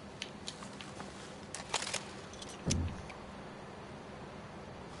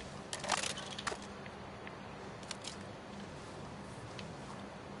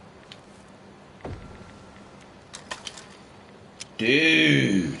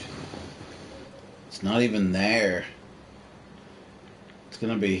 Dude, it's not even there. It's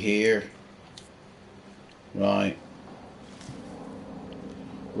gonna be here. Right.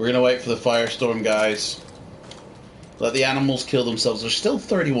 We're gonna wait for the firestorm, guys. Let the animals kill themselves. There's still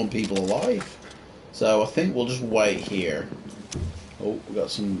 31 people alive. So I think we'll just wait here. Oh, we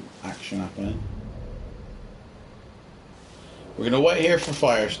got some action happening. We're gonna wait here for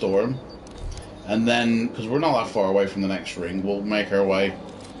firestorm. And then, because we're not that far away from the next ring, we'll make our way.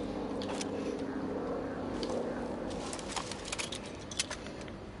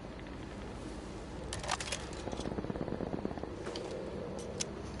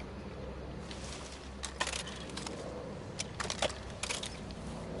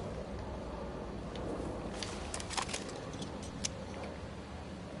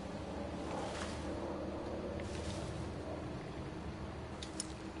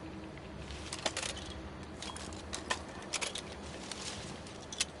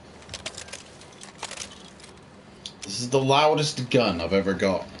 This is the loudest gun I've ever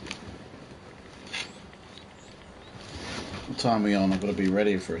got. What time are we on? I've got to be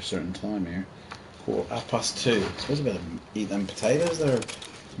ready for a certain time here. 2:30. I suppose I better eat them potatoes. They're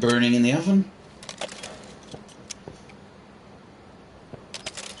burning in the oven.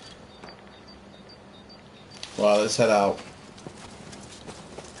 Wow, let's head out.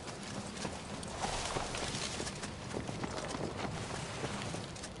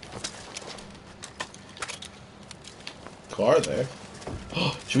 Car there.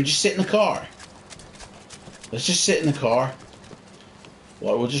 Should we just sit in the car? Let's just sit in the car.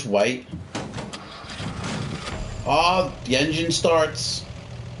 Well, we'll just wait. Oh, the engine starts.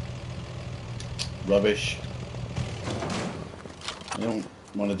 Rubbish. I don't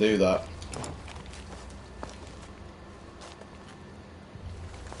want to do that.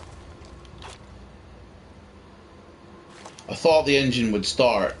 I thought the engine would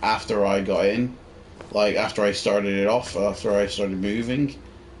start after I got in. Like, after I started it off, after I started moving.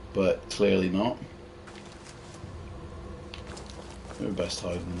 But clearly not. We're best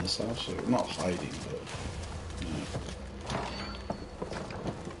hiding in this house. So not hiding, but...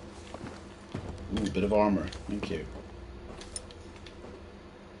 Ooh, a bit of armor. Thank you.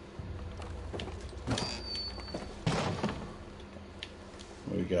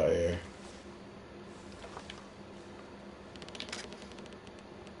 What do we got here?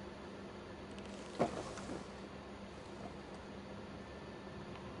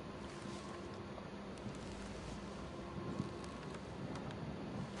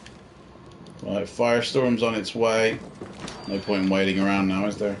 Right, Firestorm's on its way. No point in waiting around now,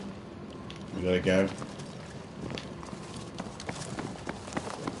 is there? We gotta go.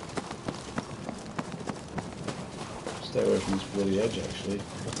 Stay away from this bloody edge, actually.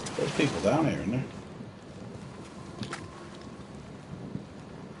 There's people down here, isn't there?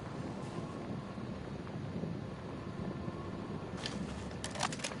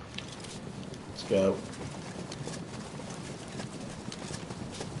 Let's go.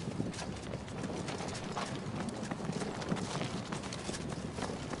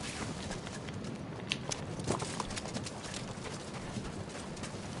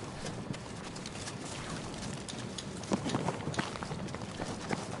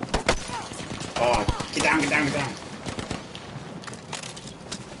 Oh, get down, get down, get down.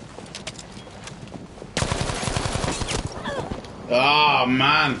 Oh,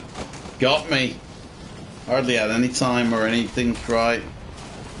 man. Got me. Hardly had any time or anything right.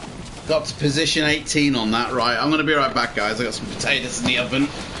 Got to position 18 on that, right. I'm going to be right back, guys. I got some potatoes in the oven.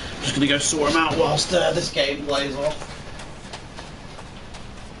 Just going to go sort them out whilst this game plays off.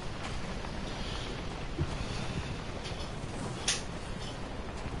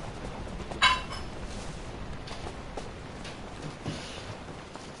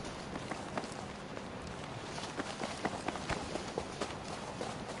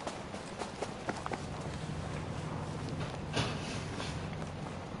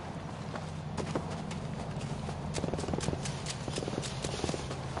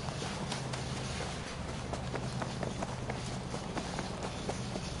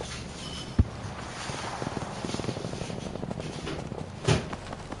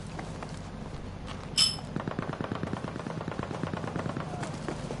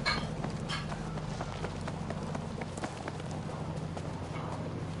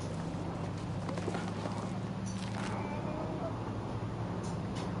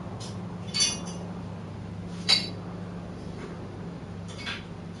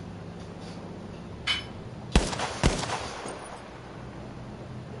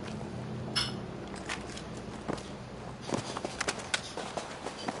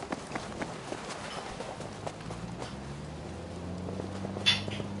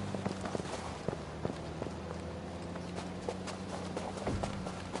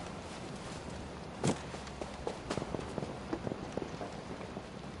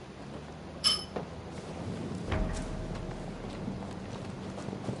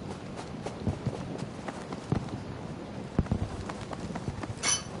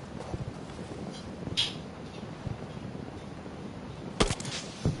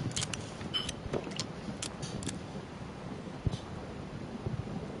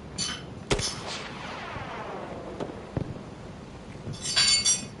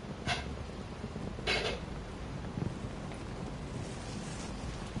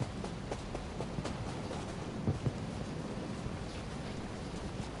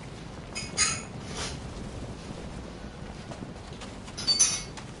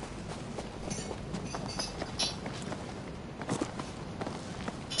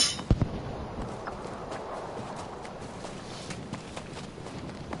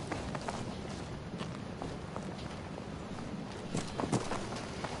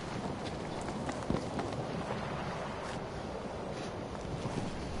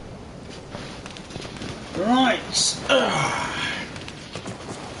 Right.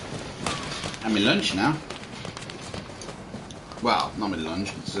 Have my lunch now. Well, not my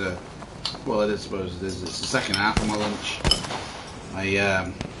lunch. It's well, it is. I suppose it is. It's the second half of my lunch. I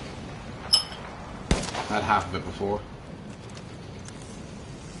had half of it before.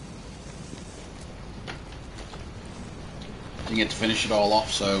 Didn't get to finish it all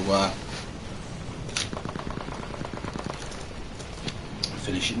off, so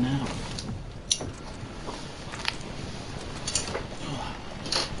finish it now.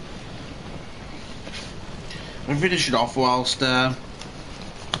 I finish it off whilst the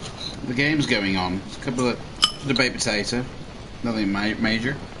game's going on. It's a couple of baked potato, nothing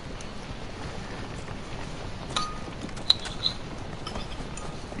major.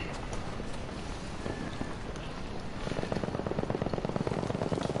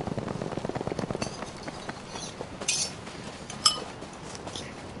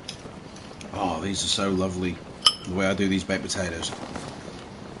 Oh, these are so lovely. The way I do these baked potatoes.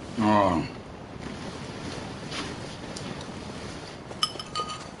 Oh.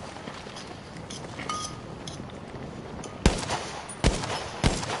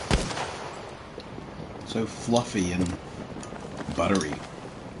 So fluffy and buttery.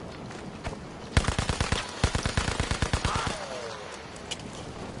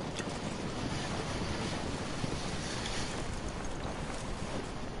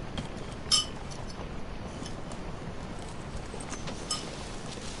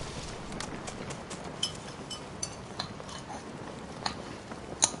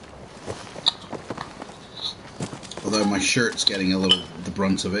 Although my shirt's getting a little the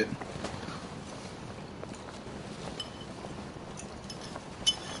brunt of it.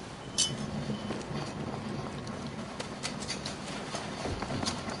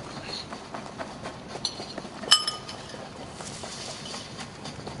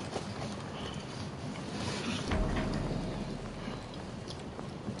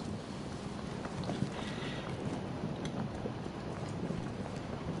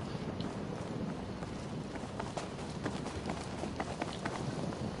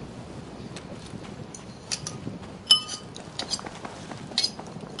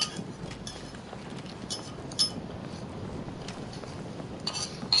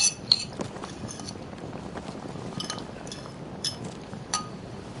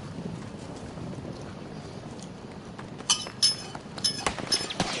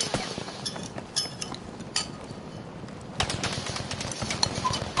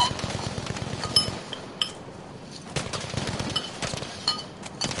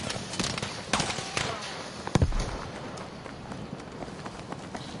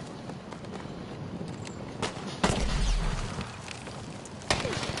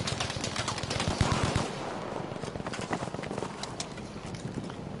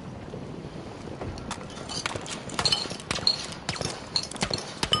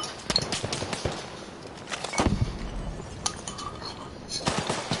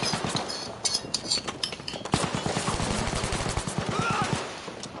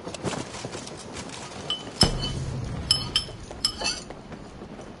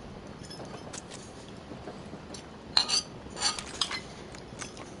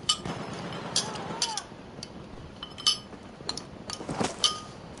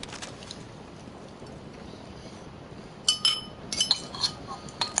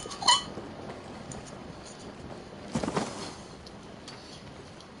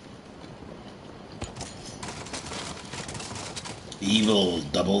 Evil,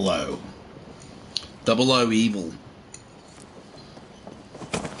 double O. Double O evil.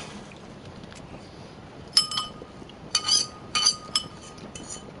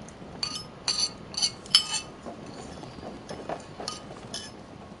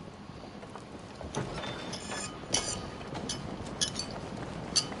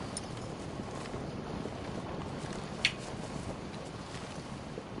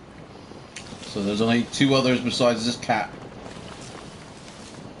 So there's only two others besides this cat.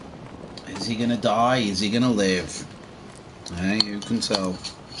 Is he gonna die? Is he gonna live? Hey, who can tell?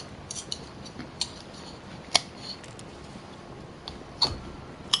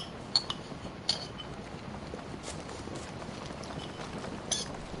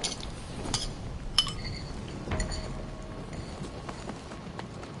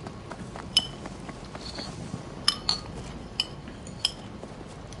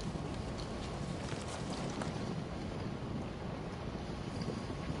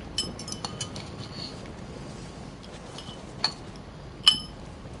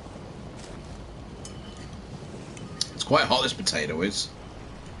 Quite hot, this potato is.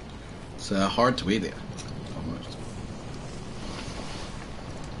 It's hard to eat it, almost.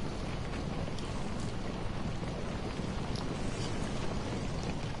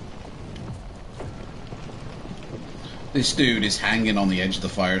 This dude is hanging on the edge of the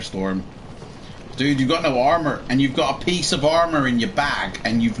Firestorm. Dude, you've got no armor, and you've got a piece of armor in your bag,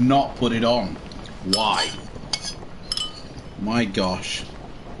 and you've not put it on. Why? My gosh.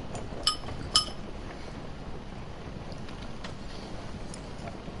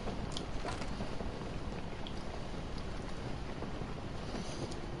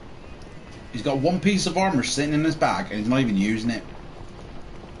 He's got one piece of armor sitting in his bag and he's not even using it.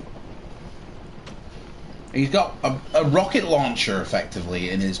 He's got a rocket launcher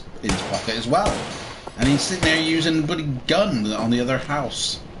effectively in his pocket as well. And he's sitting there using a bloody gun on the other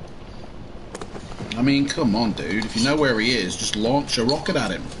house. I mean, come on, dude. If you know where he is, just launch a rocket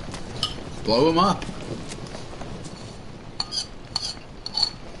at him. Blow him up.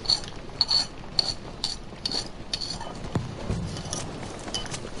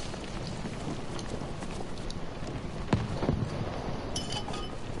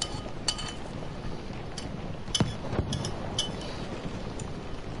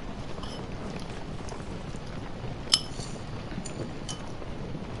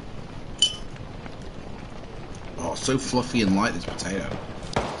 So fluffy and light, this potato.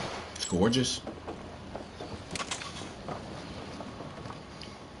 It's gorgeous.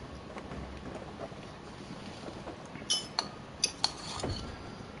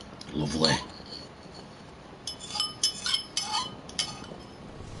 Lovely.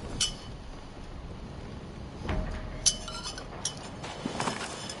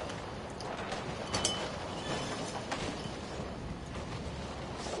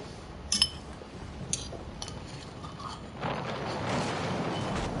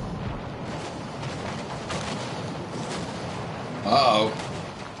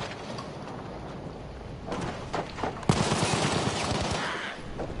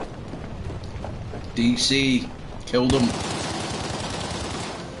 DC. Killed him.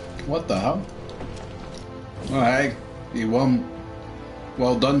 What the hell? Oh, hey. You won.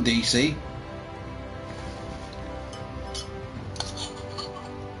 Well done, DC.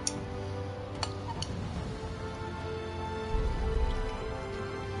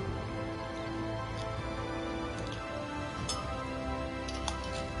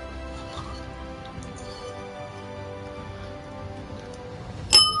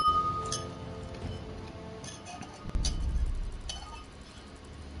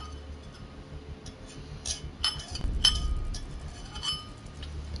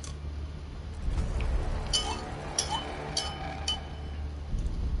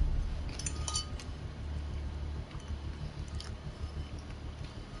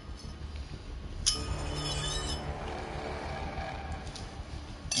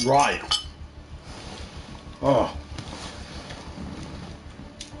 Right. Oh.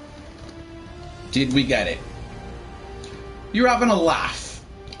 Did we get it? You're having a laugh.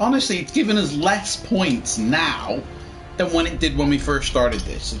 Honestly, it's giving us less points now than when it did when we first started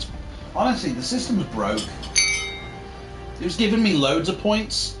this. Honestly, the system's broke. It was giving me loads of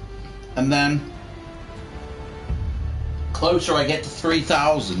points, and then closer I get to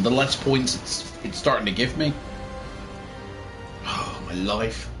 3,000, the less points it's starting to give me. Oh, my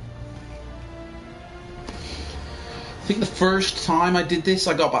life. I think the first time I did this,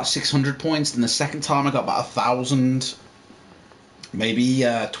 I got about 600 points, and the second time I got about 1,000, maybe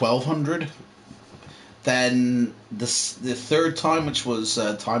 1,200. Then the third time, which was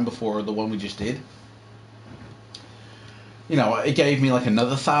time before the one we just did, you know, it gave me like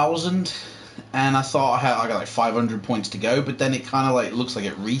another 1,000, and I thought I got like 500 points to go, but then it kind of like looks like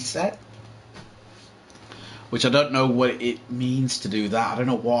it reset, which I don't know what it means to do that. I don't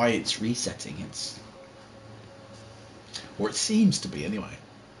know why it's resetting. Or it seems to be, anyway.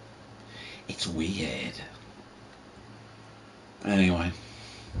 It's weird. Anyway.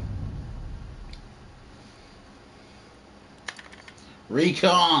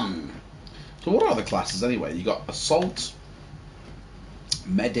 Recon! So what are the classes, anyway? You got Assault,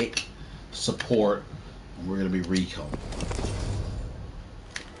 Medic, Support, and we're going to be Recon.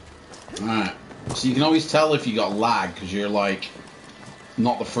 Alright. So you can always tell if you got lag, because you're, like,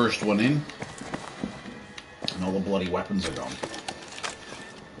 not the first one in. And all the bloody weapons are gone.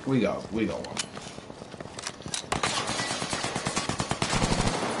 We got one.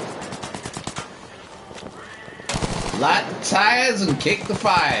 Light the tires and kick the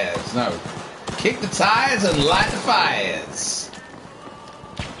fires. No. Kick the tires and light the fires.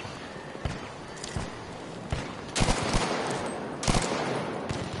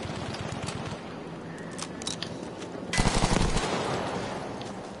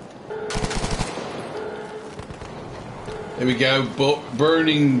 There we go,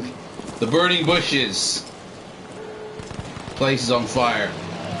 burning bushes. Place is on fire.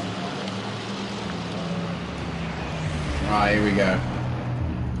 Right, here we go.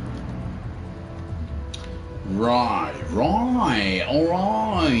 Right,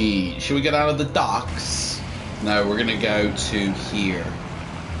 alright. Should we get out of the docks? No, we're gonna go to here.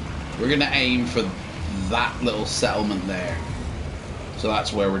 We're gonna aim for that little settlement there. So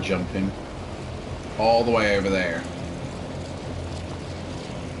that's where we're jumping. All the way over there.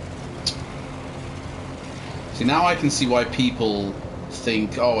 See, now I can see why people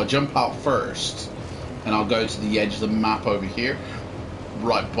think, oh, I'll jump out first, and I'll go to the edge of the map over here,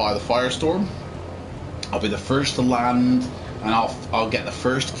 right by the Firestorm. I'll be the first to land, and I'll get the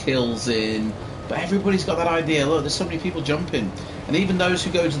first kills in. But everybody's got that idea, look, there's so many people jumping. And even those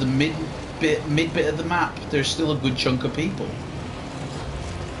who go to the mid bit of the map, there's still a good chunk of people.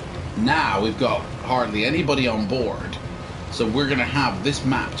 Now we've got hardly anybody on board, so we're going to have this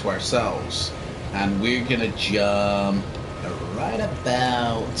map to ourselves. And we're gonna jump right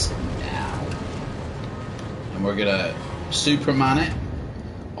about now. And we're gonna Superman it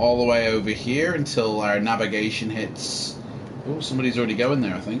all the way over here until our navigation hits... Oh, somebody's already going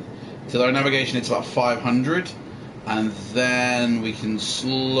there, I think. Till our navigation hits about 500. And then we can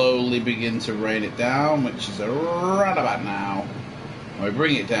slowly begin to rain it down, which is right about now. And we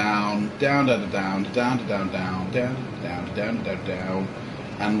bring it down, down, down, down, down, down, down, down, down, down, down, down.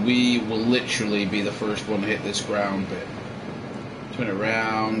 And we will literally be the first one to hit this ground bit. Turn it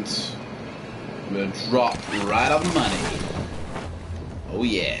around. We'll drop right on the money. Oh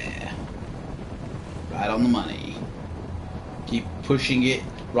yeah. Right on the money. Keep pushing it.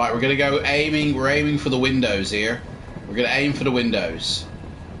 Right, we're going to go aiming. We're aiming for the windows here. We're going to aim for the windows.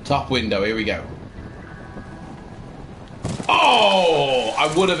 Top window, here we go. Oh!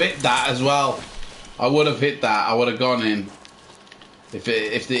 I would have hit that as well. I would have hit that. I would have gone in.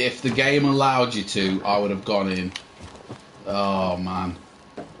 If the game allowed you to, I would have gone in. Oh man,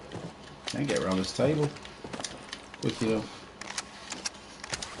 can't get around this table quick enough.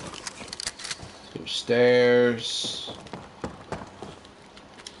 Let's go upstairs.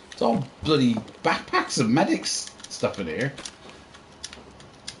 It's all bloody backpacks and medics stuff in here.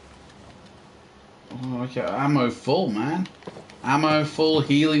 Oh, okay, ammo full, man. Ammo full,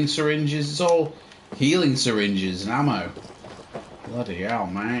 healing syringes. It's all healing syringes and ammo. Bloody hell,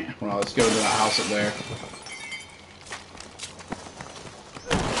 mate. Right, let's go into that house up there.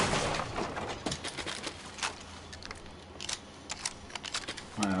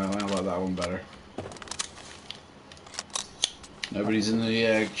 I like that one better. Nobody's in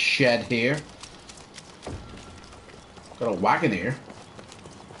the shed here. Got a wagon here.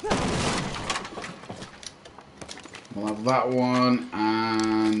 We'll have that one,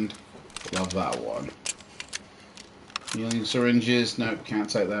 and we'll have that one. Healing syringes. Nope, can't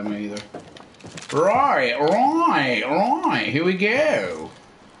take them either. Right. Here we go.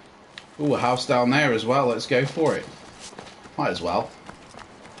 Ooh, a house down there as well. Let's go for it. Might as well.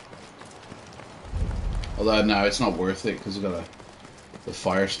 Although, no, it's not worth it because we've got the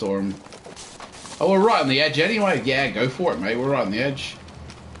Firestorm. Oh, we're right on the edge anyway. Yeah, go for it, mate. We're right on the edge.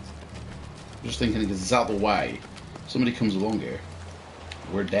 I'm just thinking because it's out the way. If somebody comes along here,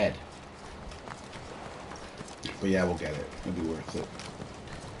 we're dead. But yeah, we'll get it. It'll be worth it.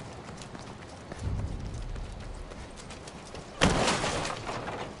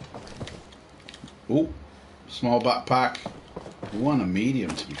 Oh, small backpack. We want a medium,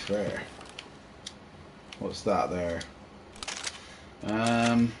 to be fair. What's that there?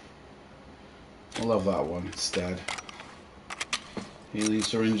 We'll have that one instead. Healing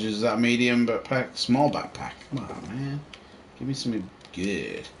syringes, is that medium backpack? Small backpack. Come on, man. Give me something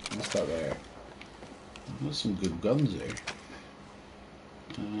good. What's that there? There's some good guns there.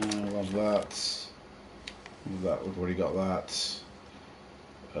 We'll have that. We've already got that.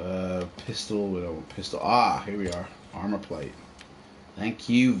 Pistol, we don't want pistol. Ah, here we are. Armor plate. Thank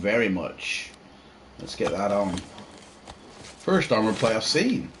you very much. Let's get that on. First armor plate I've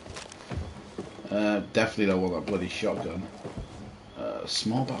seen. Definitely don't want that bloody shotgun.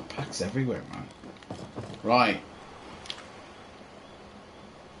 Small backpacks everywhere, man. Right.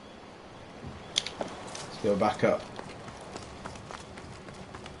 Let's go back up.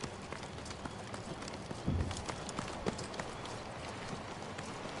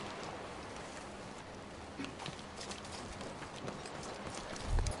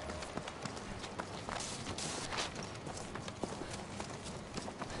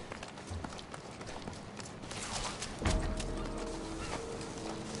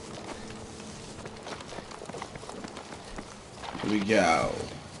 Here we go.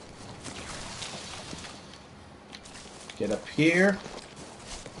 Get up here.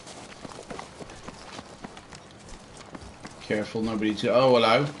 Careful, nobody's... Oh,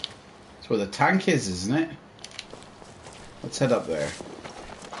 hello. That's where the tank is, isn't it? Let's head up there.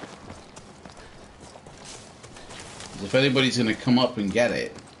 If anybody's going to come up and get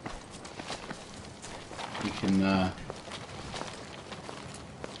it, we can...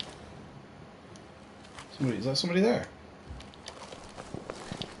 Is that somebody there?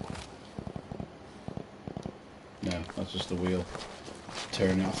 No, that's just the wheel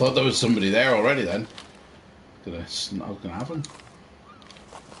turning. I thought there was somebody there already then. What's gonna happen?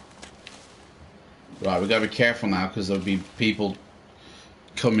 Right, we gotta be careful now because there'll be people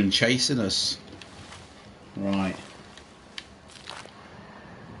coming chasing us. Right.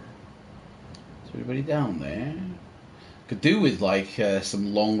 Is everybody down there? Could do with like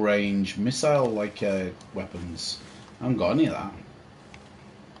some long range missile like weapons. I haven't got any of that.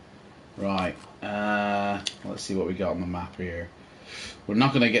 Right. Let's see what we got on the map here. We're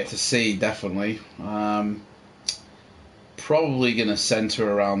not going to get to see, definitely. Probably going to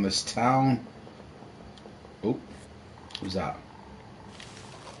center around this town. Oh, who's that?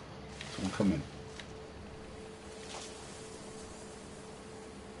 Someone coming.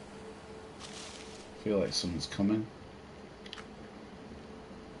 I feel like someone's coming.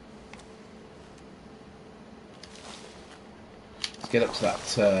 Let's get up to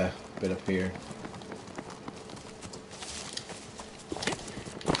that bit up here.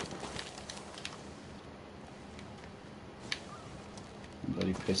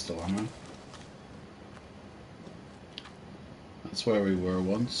 Bloody pistol ammo. That's where we were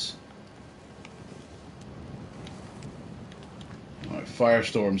once. Alright,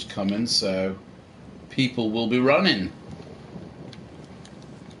 Firestorm's coming, so people will be running.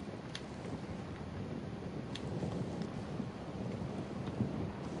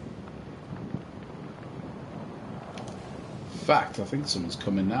 fact, I think someone's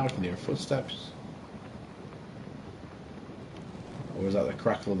coming now. I can hear footsteps. Or is that the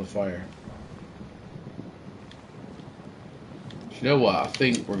crackle of the fire? Do you know what? I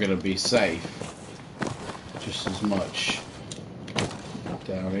think we're going to be safe just as much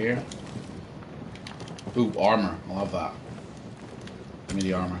down here. Ooh, armor. I love that. Give me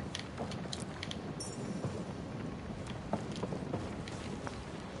the armor.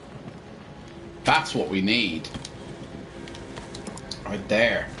 That's what we need. Right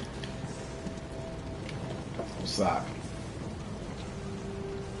there. What's that?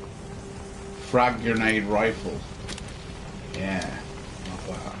 Frag grenade rifle. Yeah. Love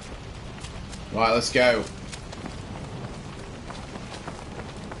that. Right, let's go.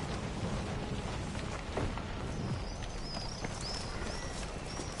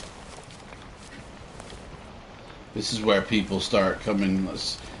 This is where people start coming.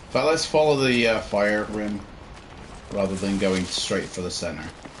 Let's follow the fire rim rather than going straight for the center,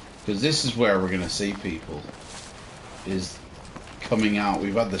 because this is where we're going to see people is coming out.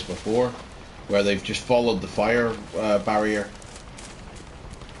 We've had this before, where they've just followed the fire barrier.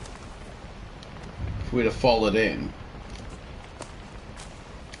 If we'd have followed in,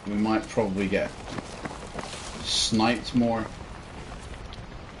 we might probably get sniped more.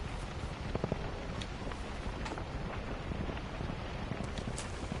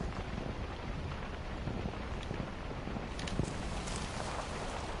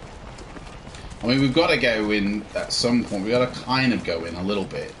 I mean, we've got to go in at some point. We've got to kind of go in a little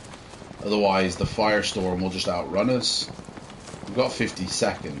bit. Otherwise, the Firestorm will just outrun us. We've got 50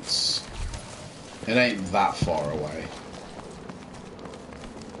 seconds. It ain't that far away.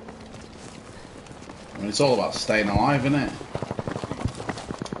 I mean, it's all about staying alive, isn't it?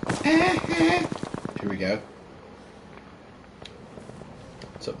 Here we go.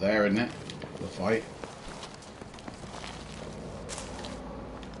 It's up there, isn't it? The fight.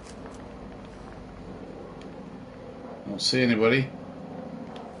 Don't see anybody.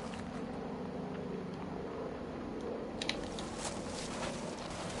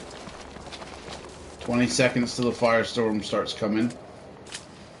 "20 seconds till the Firestorm starts coming."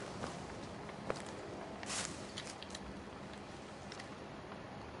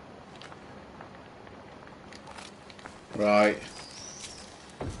 Right.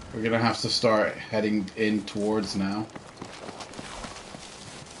 We're gonna have to start heading in towards now.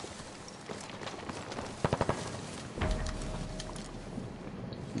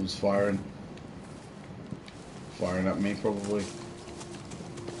 Who's firing? Firing at me, probably.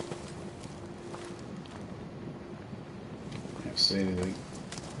 Can't see anything.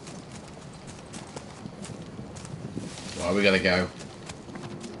 Well, we gotta go.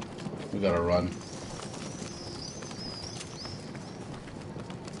 We gotta run.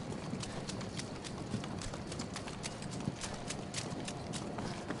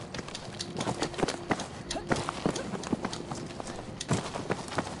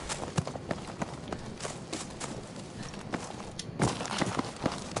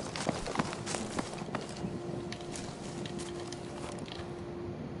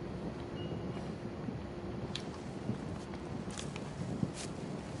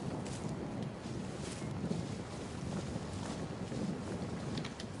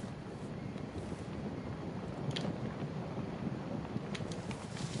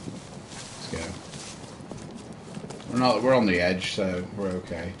 We're on the edge, so we're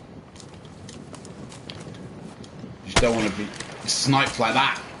okay. Just don't want to be sniped like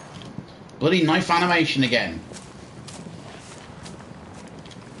that. Bloody knife animation again.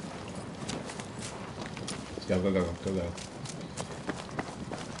 Let's go, go, go, go, go.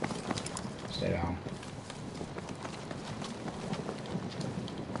 Stay down.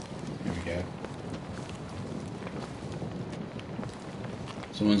 Here we go.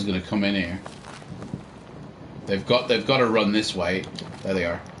 Someone's gonna come in here. They've got to run this way. There they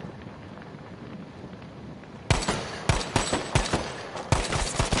are.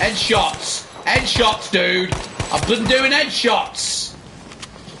 Headshots! Headshots, dude! I've been doing headshots!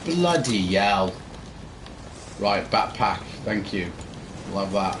 Bloody hell. Right, backpack. Thank you.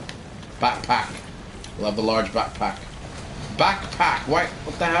 Love that. Backpack. Love the large backpack. Backpack! Wait,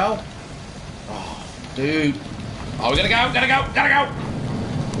 what the hell? Oh, dude. Oh, we gotta go, gotta go, gotta go!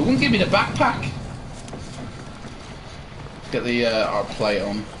 They wouldn't give me the backpack. Get the our plate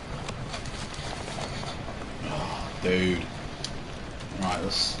on. Oh, dude. Right,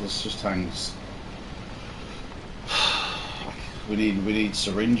 let's just hang. We need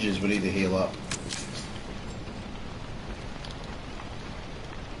syringes. We need to heal up.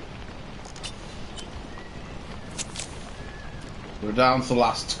 We're down to the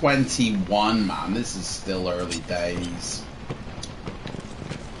last 21, man. This is still early days.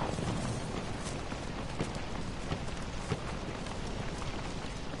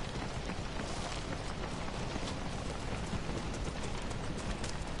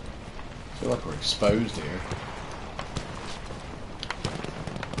 feel like we're exposed here.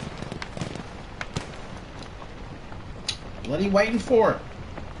 Bloody waiting for?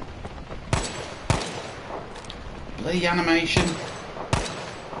 Bloody animation.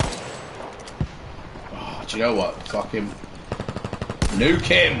 Oh, do you know what? Fuck him. Nuke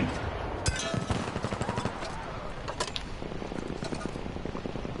him!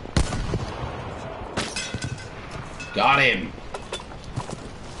 Got him!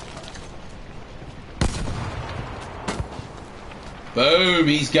 Boom!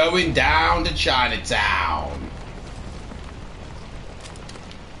 He's going down to Chinatown!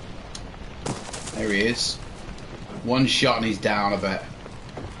 There he is. One shot and he's down, I bet.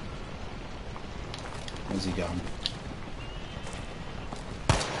 Where's he gone?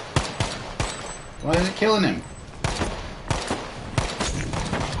 Why is it killing him?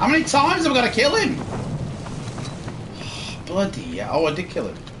 How many times have I got to kill him? Bloody yeah. Oh, I did kill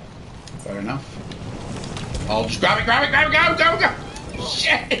him. Fair enough. I'll just grab it, go!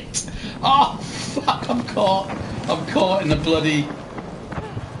 Shit! Oh, fuck, I'm caught. I'm caught in the bloody...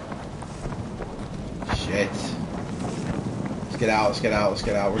 Shit. Let's get out.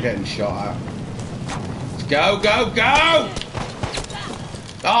 We're getting shot at. Let's go!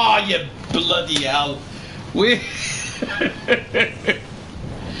 Oh, you bloody hell.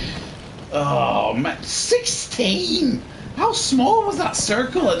 Oh, man. 16! How small was that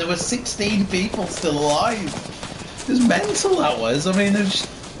circle? And there were 16 people still alive. It was mental, that was. I mean,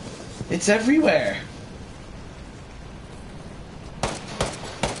 it's everywhere.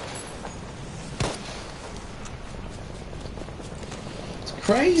 It's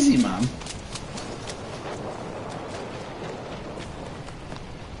crazy, man.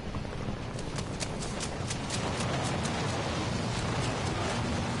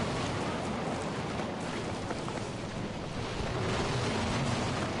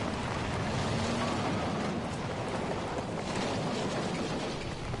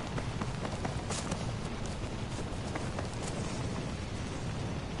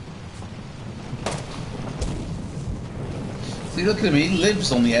 See, look at him, he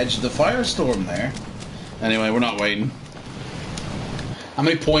lives on the edge of the firestorm there. Anyway, we're not waiting. How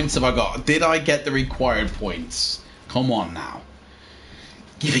many points have I got? Did I get the required points? Come on now.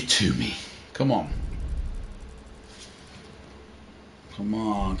 Give it to me. Come on. Come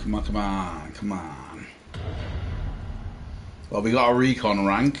on. Well, we got a recon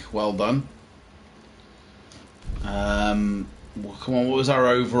rank. Well done. Well, come on, what was our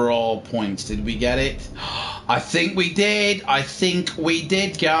overall points? Did we get it? I think we did,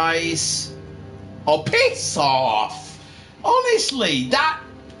 guys. Oh, piss off! Honestly,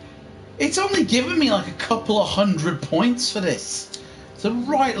 it's only given me like a couple of 100 points for this. It's a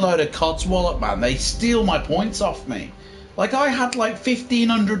right load of codswallop, man. They steal my points off me. Like, I had like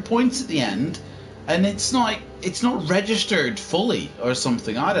 1,500 points at the end, and it's not registered fully or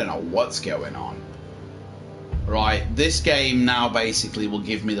something. I don't know what's going on. Right, this game now basically will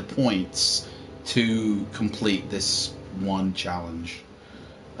give me the points to complete this one challenge.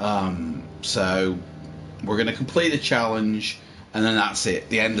 So we're going to complete the challenge, and then that's it.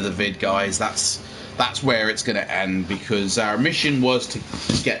 The end of the vid, guys. That's where it's going to end, because our mission was to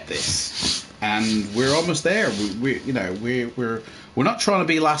get this, and we're almost there. We're not trying to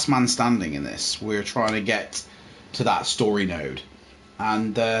be last man standing in this. We're trying to get to that story node,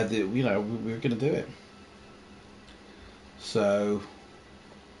 and we're going to do it. So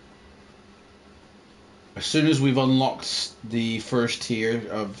as soon as we've unlocked the first tier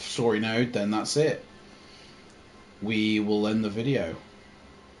of story node, then that's it. We will end the video.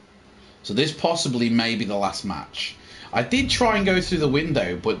 So this possibly may be the last match. I did try and go through the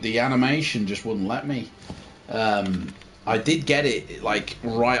window, but the animation just wouldn't let me. I did get it like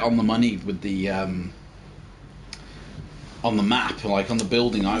right on the money with the on the map, like on the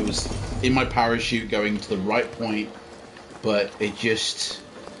building. I was in my parachute going to the right point, but it just...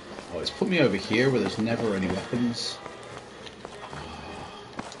 Oh, it's put me over here where there's never any weapons.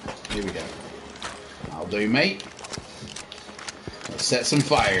 Here we go. That'll do, mate. Let's set some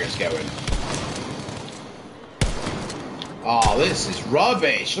fires going. Oh, this is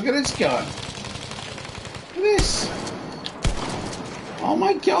rubbish. Look at this gun. Look at this. Oh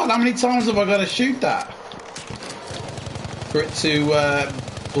my god, how many times have I got to shoot that for it to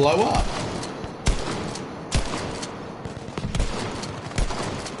blow up?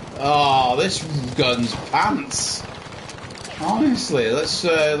 Oh, this gun's pants. Honestly, let's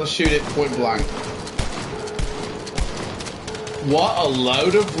shoot it point blank. What a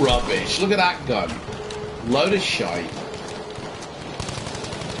load of rubbish. Look at that gun. Load of shite.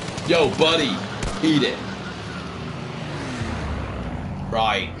 Yo, buddy, eat it.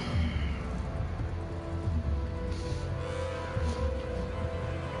 Right.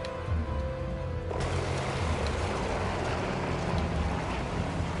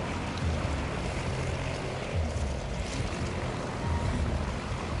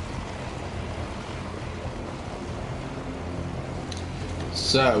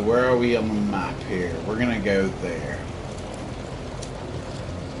 So, where are we on the map here? We're gonna go there.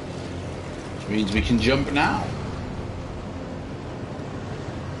 Which means we can jump now.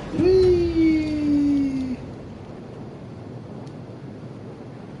 Whee!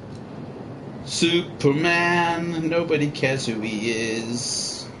 Superman, nobody cares who he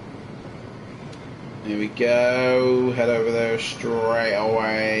is. Here we go, head over there straight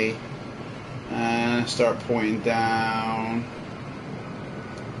away. And start pointing down.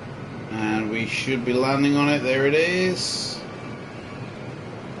 And we should be landing on it. There it is.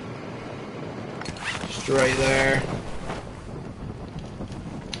 Straight there.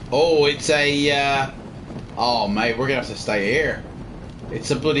 Oh, it's a... oh, mate, we're going to have to stay here.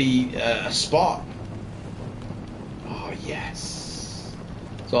 It's a bloody spot. Oh, yes.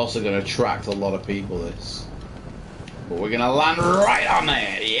 It's also going to attract a lot of people, this. But we're going to land right on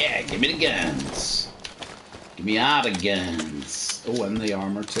there. Yeah, give me the guns. Give me all the guns. Oh, and the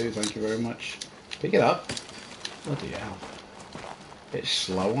armor too, thank you very much. Pick it up. Bloody hell. Bit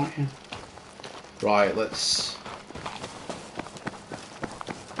slow, aren't you? Right, let's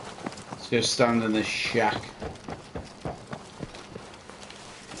go stand in this shack.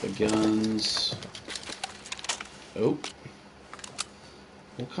 The guns. Oh.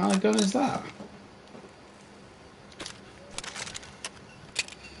 What kind of gun is that?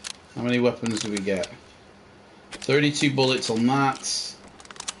 How many weapons do we get? 32 bullets on that,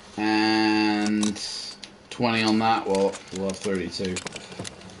 and 20 on that. Well, we'll have 32.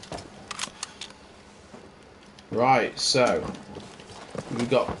 Right, so we've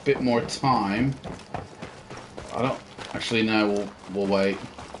got a bit more time. I don't actually know. We'll wait.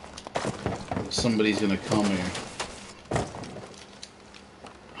 Somebody's gonna come here,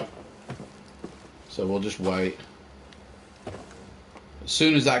 so we'll just wait. As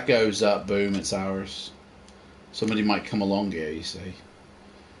soon as that goes up, boom, it's ours. Somebody might come along here, you see.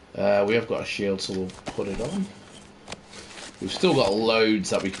 We have got a shield, so we'll put it on. We've still got loads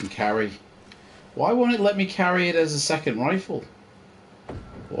that we can carry. Why won't it let me carry it as a second rifle?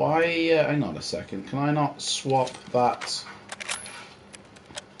 Why? Hang on a second. Can I not swap that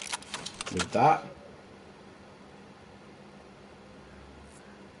with that?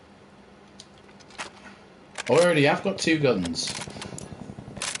 Oh, I already have got 2 guns.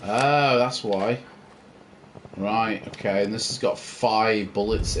 Oh, that's why. Right, okay, and this has got 5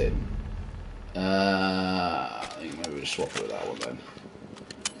 bullets in. I think maybe we'll swap it with that one then.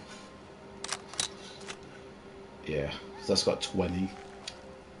 Yeah, so that's got 20.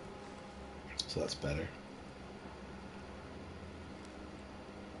 So that's better.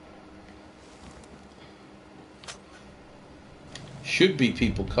 Should be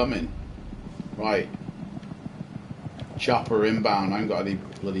people coming. Right. Chopper inbound. I haven't got any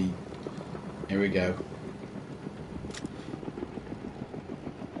bloody... Here we go.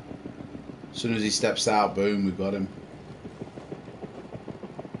 As soon as he steps out, boom, we've got him.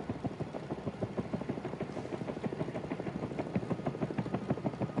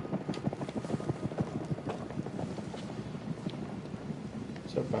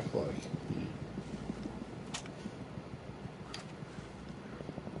 What's our back like? Yeah.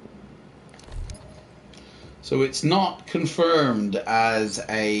 So it's not confirmed as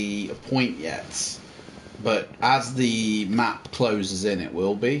a point yet, but as the map closes in, it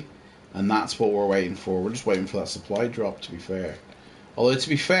will be. And that's what we're waiting for. We're just waiting for that supply drop, to be fair. Although, to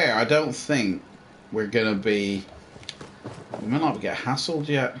be fair, I don't think we're going to be... We might not get hassled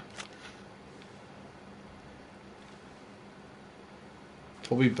yet.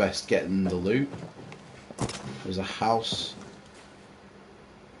 Probably best getting the loot. There's a house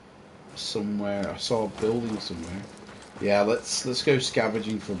somewhere. I saw a building somewhere. Yeah, let's go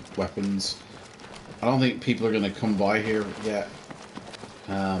scavenging for weapons. I don't think people are going to come by here yet.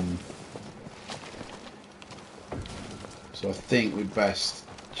 So I think we'd best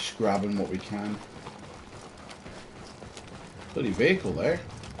just grabbing what we can. Bloody vehicle there.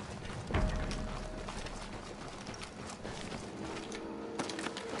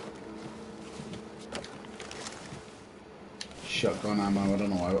 Shotgun ammo. I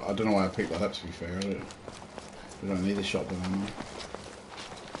don't know why I picked that up. To be fair, we don't need the shotgun ammo.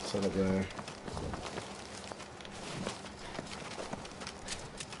 Set up there.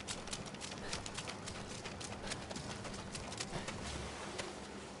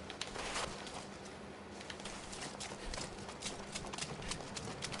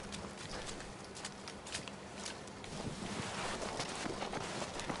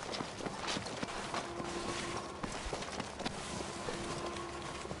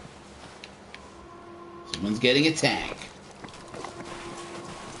 Someone's getting a tank.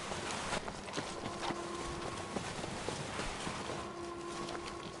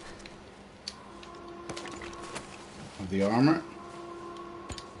 the armor.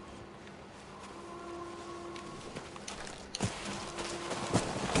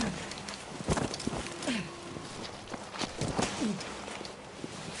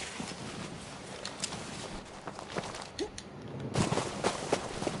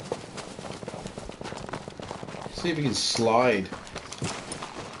 See if we can slide.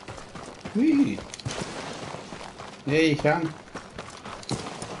 Whee! Yeah, you can.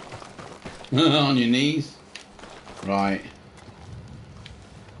 On your knees. Right.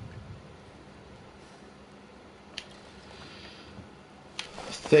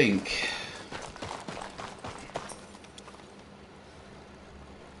 I think.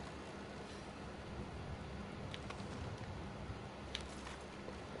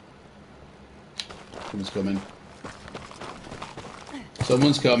 Someone's coming.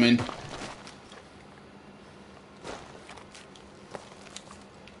 Someone's coming.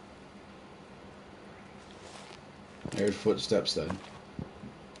 There's footsteps then.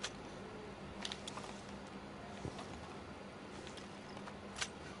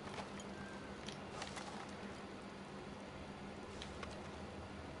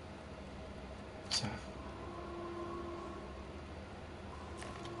 What's that?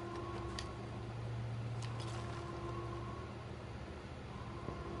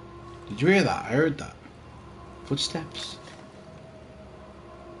 Did you hear that? I heard that. Footsteps.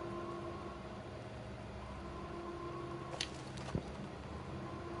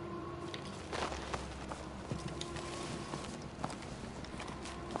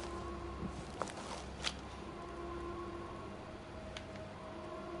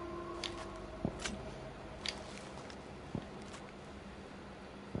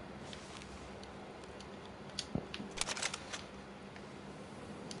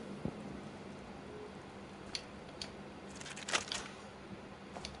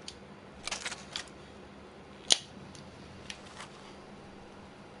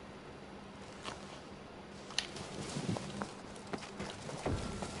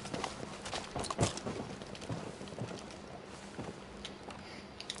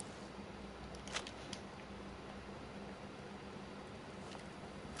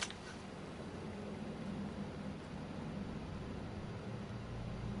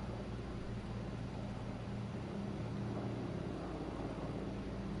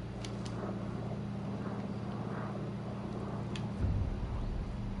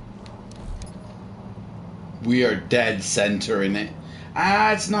 We are dead center in it.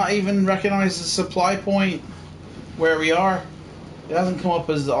 Ah, it's not even recognized as a supply point where we are. It hasn't come up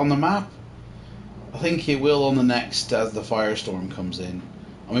as on the map. I think it will on the next as the Firestorm comes in.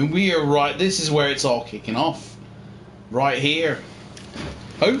 I mean, we are right. This is where it's all kicking off. Right here.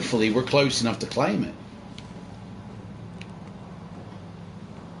 Hopefully, we're close enough to claim it.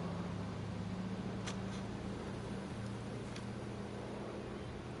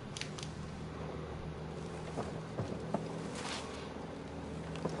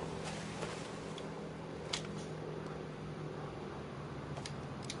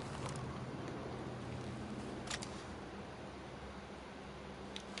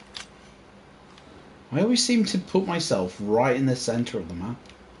 I always seem to put myself right in the center of the map.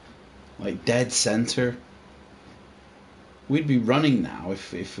 Like dead center. We'd be running now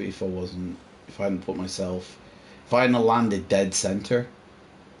if I wasn't, if I hadn't put myself, if I hadn't landed dead center.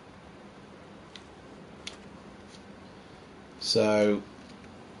 So,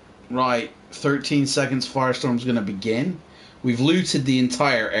 right, 13 seconds Firestorm's going to begin. We've looted the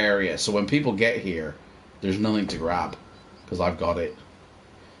entire area, so when people get here, there's nothing to grab, because I've got it.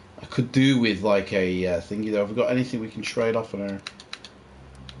 I could do with like a thingy though. Have we got anything we can trade off on our...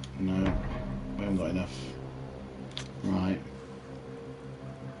 No, we haven't got enough. Right.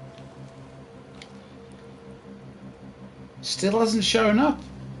 Still hasn't shown up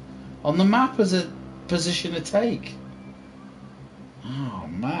on the map as a position to take. Oh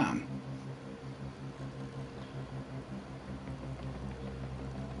man.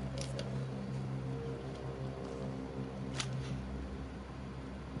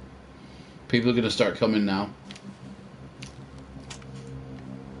 People are going to start coming now.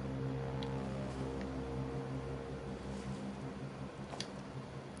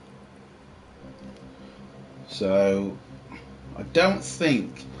 So, I don't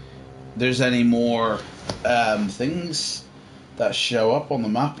think there's any more things that show up on the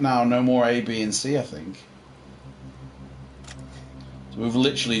map now. No more A, B, and C, I think. So we've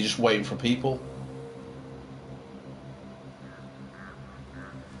literally just waiting for people.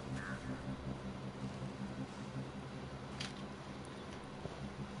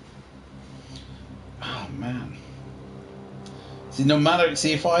 Man, see, no matter,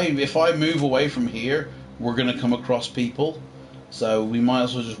 see if I move away from here, we're going to come across people. So we might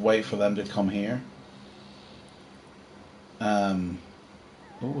as well just wait for them to come here.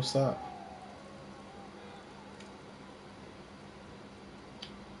 What was that?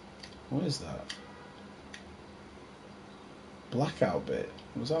 What is that? Blackout bit.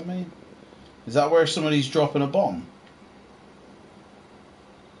 What does that mean? Is that where somebody's dropping a bomb?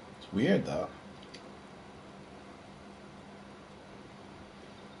 It's weird, that.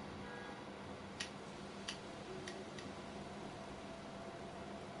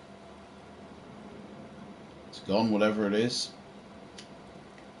 It's gone, whatever it is.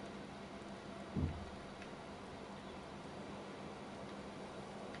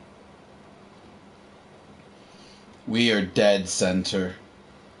 We are dead center.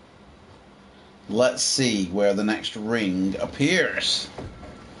 Let's see where the next ring appears.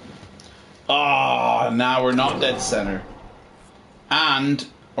 Ah, now we're not dead center. And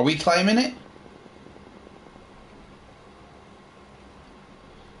are we claiming it?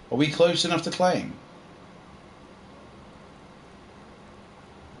 Are we close enough to claim?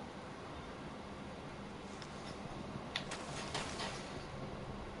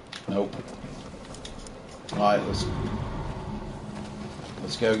 Nope. Alright, let's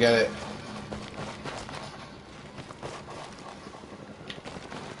go get it.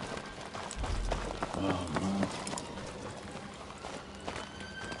 Oh man.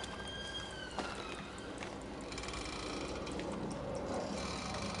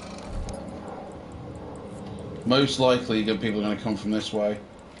 Most likely people are going to come from this way.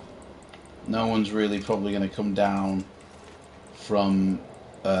 No one's really probably going to come down from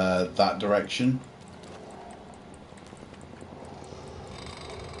that direction.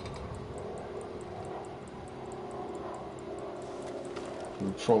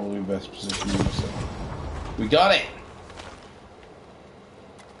 We're probably best positioning ourselves. We got it!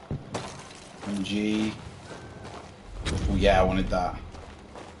 MG. Oh yeah, I wanted that.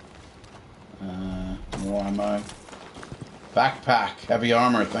 More ammo. Backpack, heavy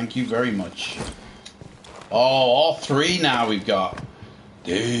armor, thank you very much. Oh, all three now we've got.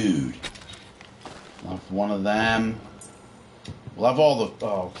 Dude. I'll have one of them. We'll have all the...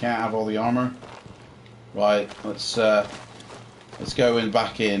 Oh, can't have all the armor. Right, let's go in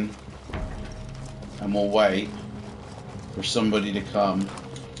back in. And we'll wait for somebody to come.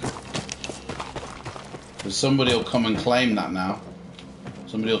 Because somebody will come and claim that now.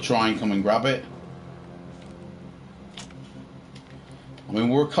 Somebody will try and come and grab it. I mean,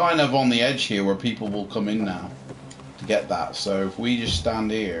 we're kind of on the edge here where people will come in now to get that. So if we just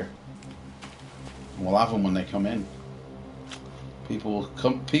stand here, we'll have them when they come in. People will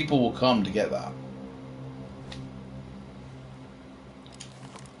come. People will come to get that.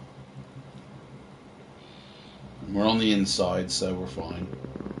 And we're on the inside, so we're fine.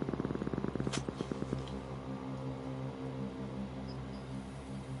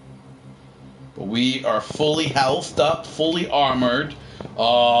 But we are fully healthed up, fully armored.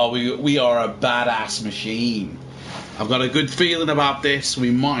 Oh, we are a badass machine. I've got a good feeling about this.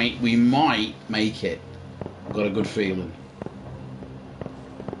 We might make it. I've got a good feeling.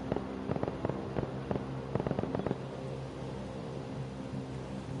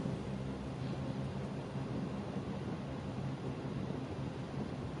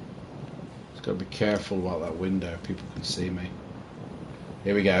 Just got to be careful about that window. People can see me.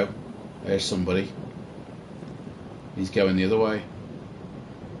 Here we go. There's somebody. He's going the other way.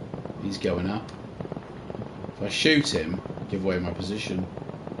 He's going up. If I shoot him, give away my position.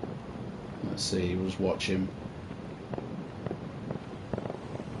 Let's see, we'll just watch him.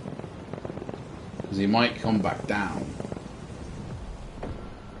 Because he might come back down.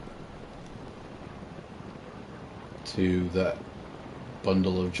 To that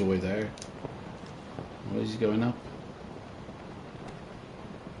bundle of joy there. Where is he going up?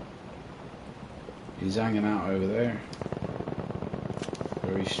 He's hanging out over there.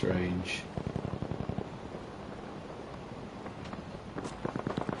 Very strange.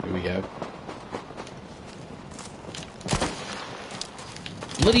 Here we go.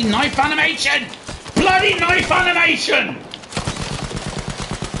 Bloody knife animation! Bloody knife animation!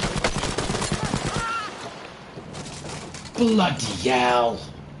 Bloody hell!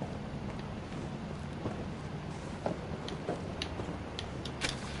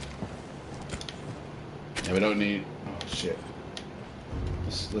 Yeah, we don't need... Oh shit.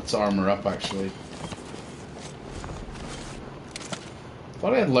 Let's armor up actually.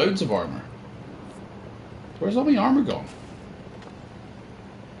 Thought I had loads of armor. Where's all my armor gone?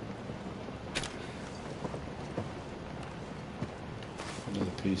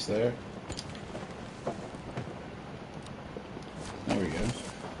 Another piece there. There we go.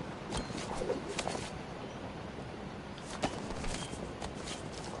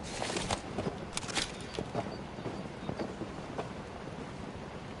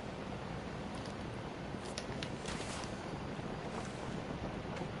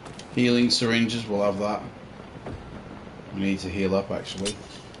 Healing syringes, we'll have that. We need to heal up, actually.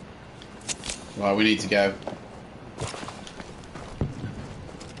 Right, we need to go.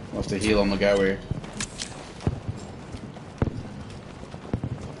 We'll have to heal on the go here.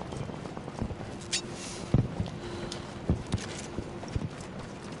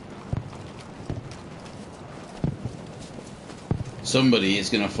 Somebody is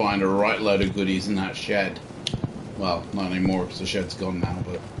going to find a right load of goodies in that shed. Well, not anymore because the shed's gone now,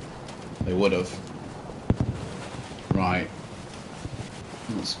 but they would have. Right.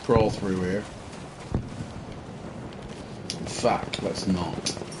 Let's crawl through here. In fact, let's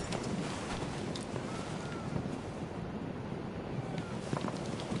not.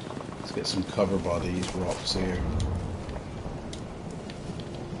 Let's get some cover by these rocks here.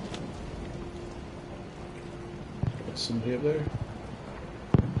 Got somebody up there?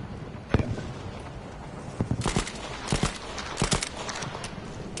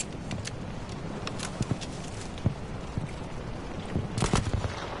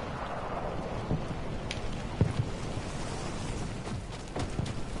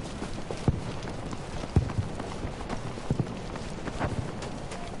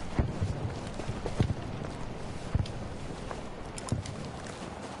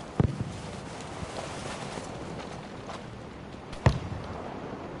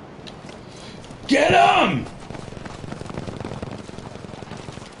 Get him!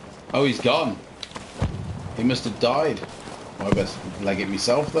 Oh, he's gone. He must have died. Well, I best leg it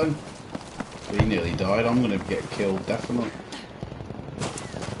myself then. He nearly died. I'm going to get killed, definitely.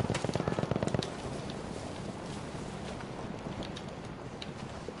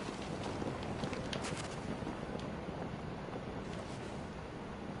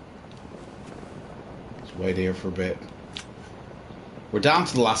 Let's wait here for a bit. We're down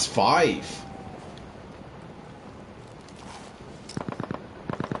to the last 5.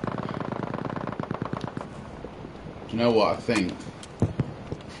 You know what I think?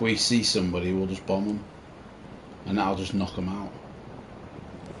 If we see somebody, we'll just bomb them, and that'll just knock them out.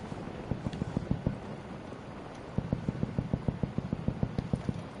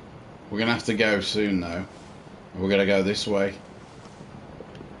 We're gonna have to go soon, though. We're gonna go this way.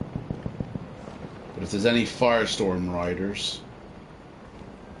 But if there's any Firestorm riders,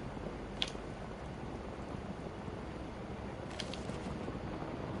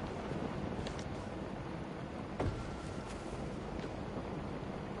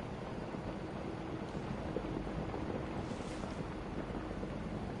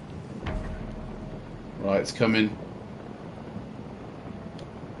 right, it's coming.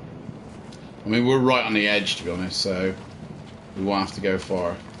 I mean, we're right on the edge, to be honest, so we won't have to go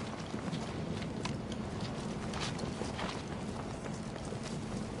far.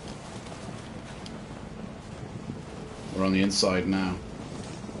 We're on the inside now.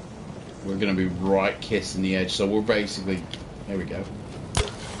 We're going to be right kissing the edge, so we're basically... There we go.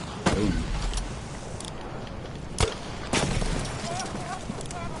 Boom.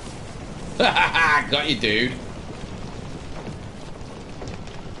 Got you, dude.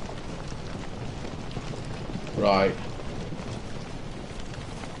 Right.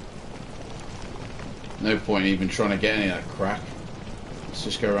 No point even trying to get any of that crack. Let's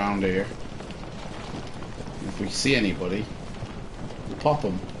just go around here. If we see anybody, we'll pop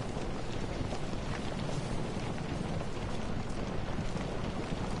them.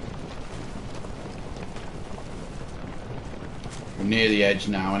 We're near the edge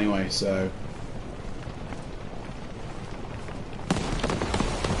now anyway, so...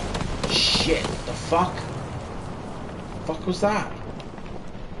 Shit, the fuck? The fuck was that?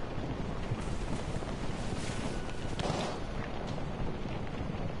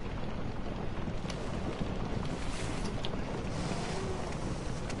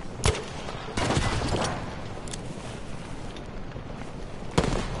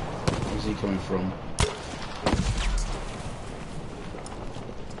 Where's he coming from?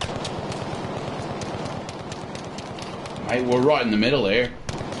 Mate, we're right in the middle here.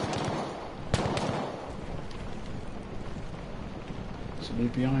 Somebody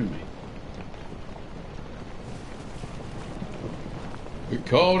behind me. We're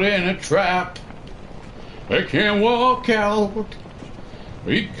caught in a trap. I can't walk out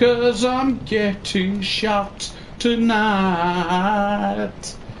because I'm getting shot tonight.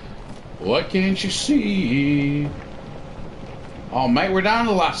 What can't you see? Oh, mate, we're down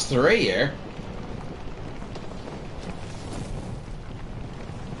to the last 3 here.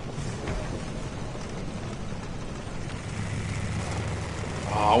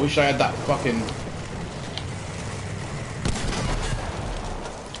 Oh, I wish I had that fucking...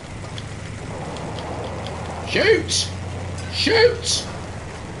 Shoot! Shoot!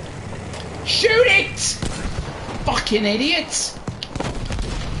 Shoot it! Fucking idiot!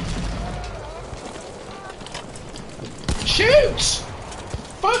 Shoot!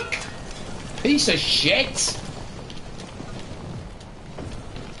 Fuck! Piece of shit!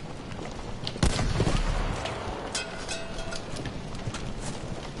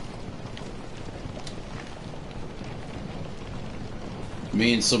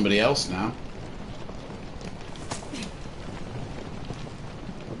 Me and somebody else now.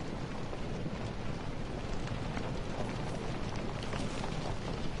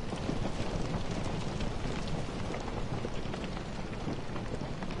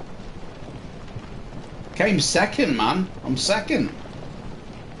 Came second, man. I'm second.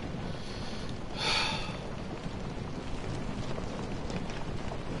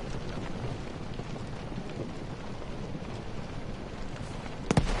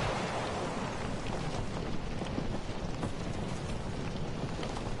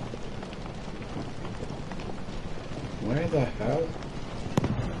 Where the hell?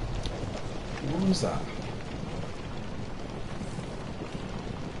 What was that?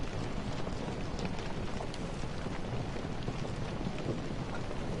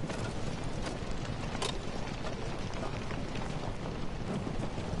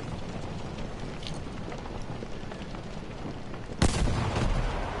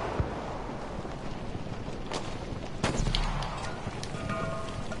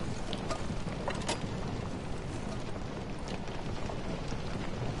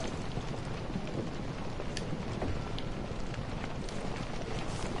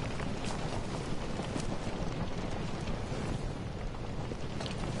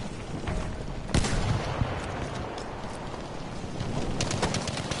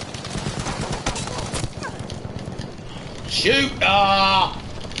 Shoot! Ah!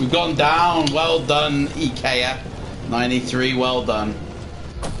 We've gone down. Well done, Ikea. 93, well done.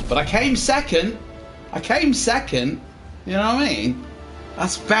 But I came second. I came second. You know what I mean?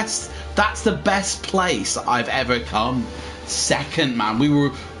 That's best. That's the best place I've ever come. Second, man.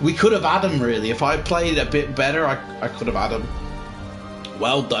 We could have had him, really. If I played a bit better, I could have had him.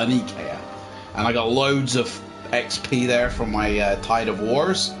 Well done, Ikea. And I got loads of XP there from my Tide of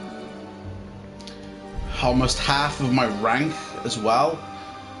Wars. Almost half of my rank as well,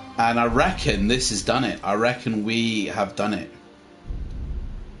 and I reckon this has done it. I reckon we have done it.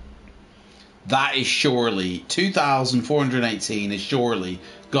 That is surely 2,418 is surely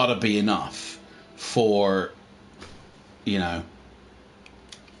got to be enough for, you know,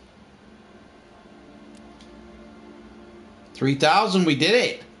 3,000. We did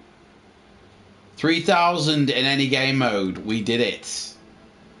it. 3,000 in any game mode. We did it.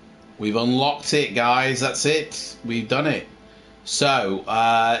 We've unlocked it, guys. That's it. We've done it. So,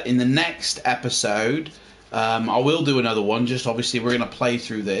 in the next episode, I will do another one. Just obviously, we're going to play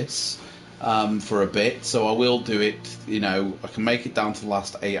through this for a bit. So I will do it. You know, I can make it down to the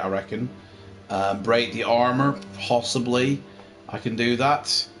last 8, I reckon. Break the armor, possibly. I can do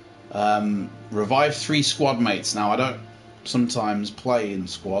that. Revive 3 squad mates. Now, I don't sometimes play in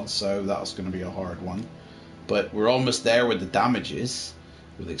squads, so that's going to be a hard one. But we're almost there with the damages.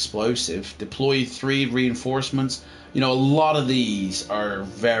 With explosive, deploy 3 reinforcements. You know, a lot of these are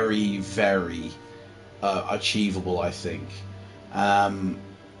very, very achievable, I think. And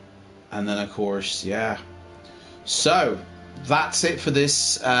then, of course, yeah. So that's it for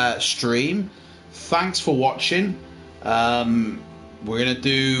this stream. Thanks for watching. We're gonna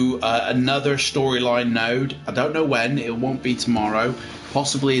do another storyline node. I don't know when. It won't be tomorrow.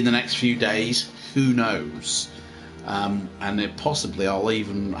 Possibly in the next few days. Who knows? And possibly I'll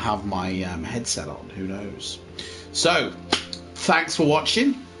even have my headset on, who knows. So, thanks for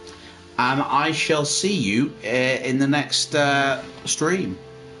watching, and I shall see you in the next stream.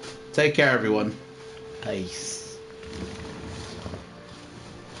 Take care, everyone. Peace.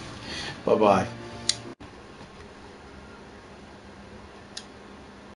 Bye-bye.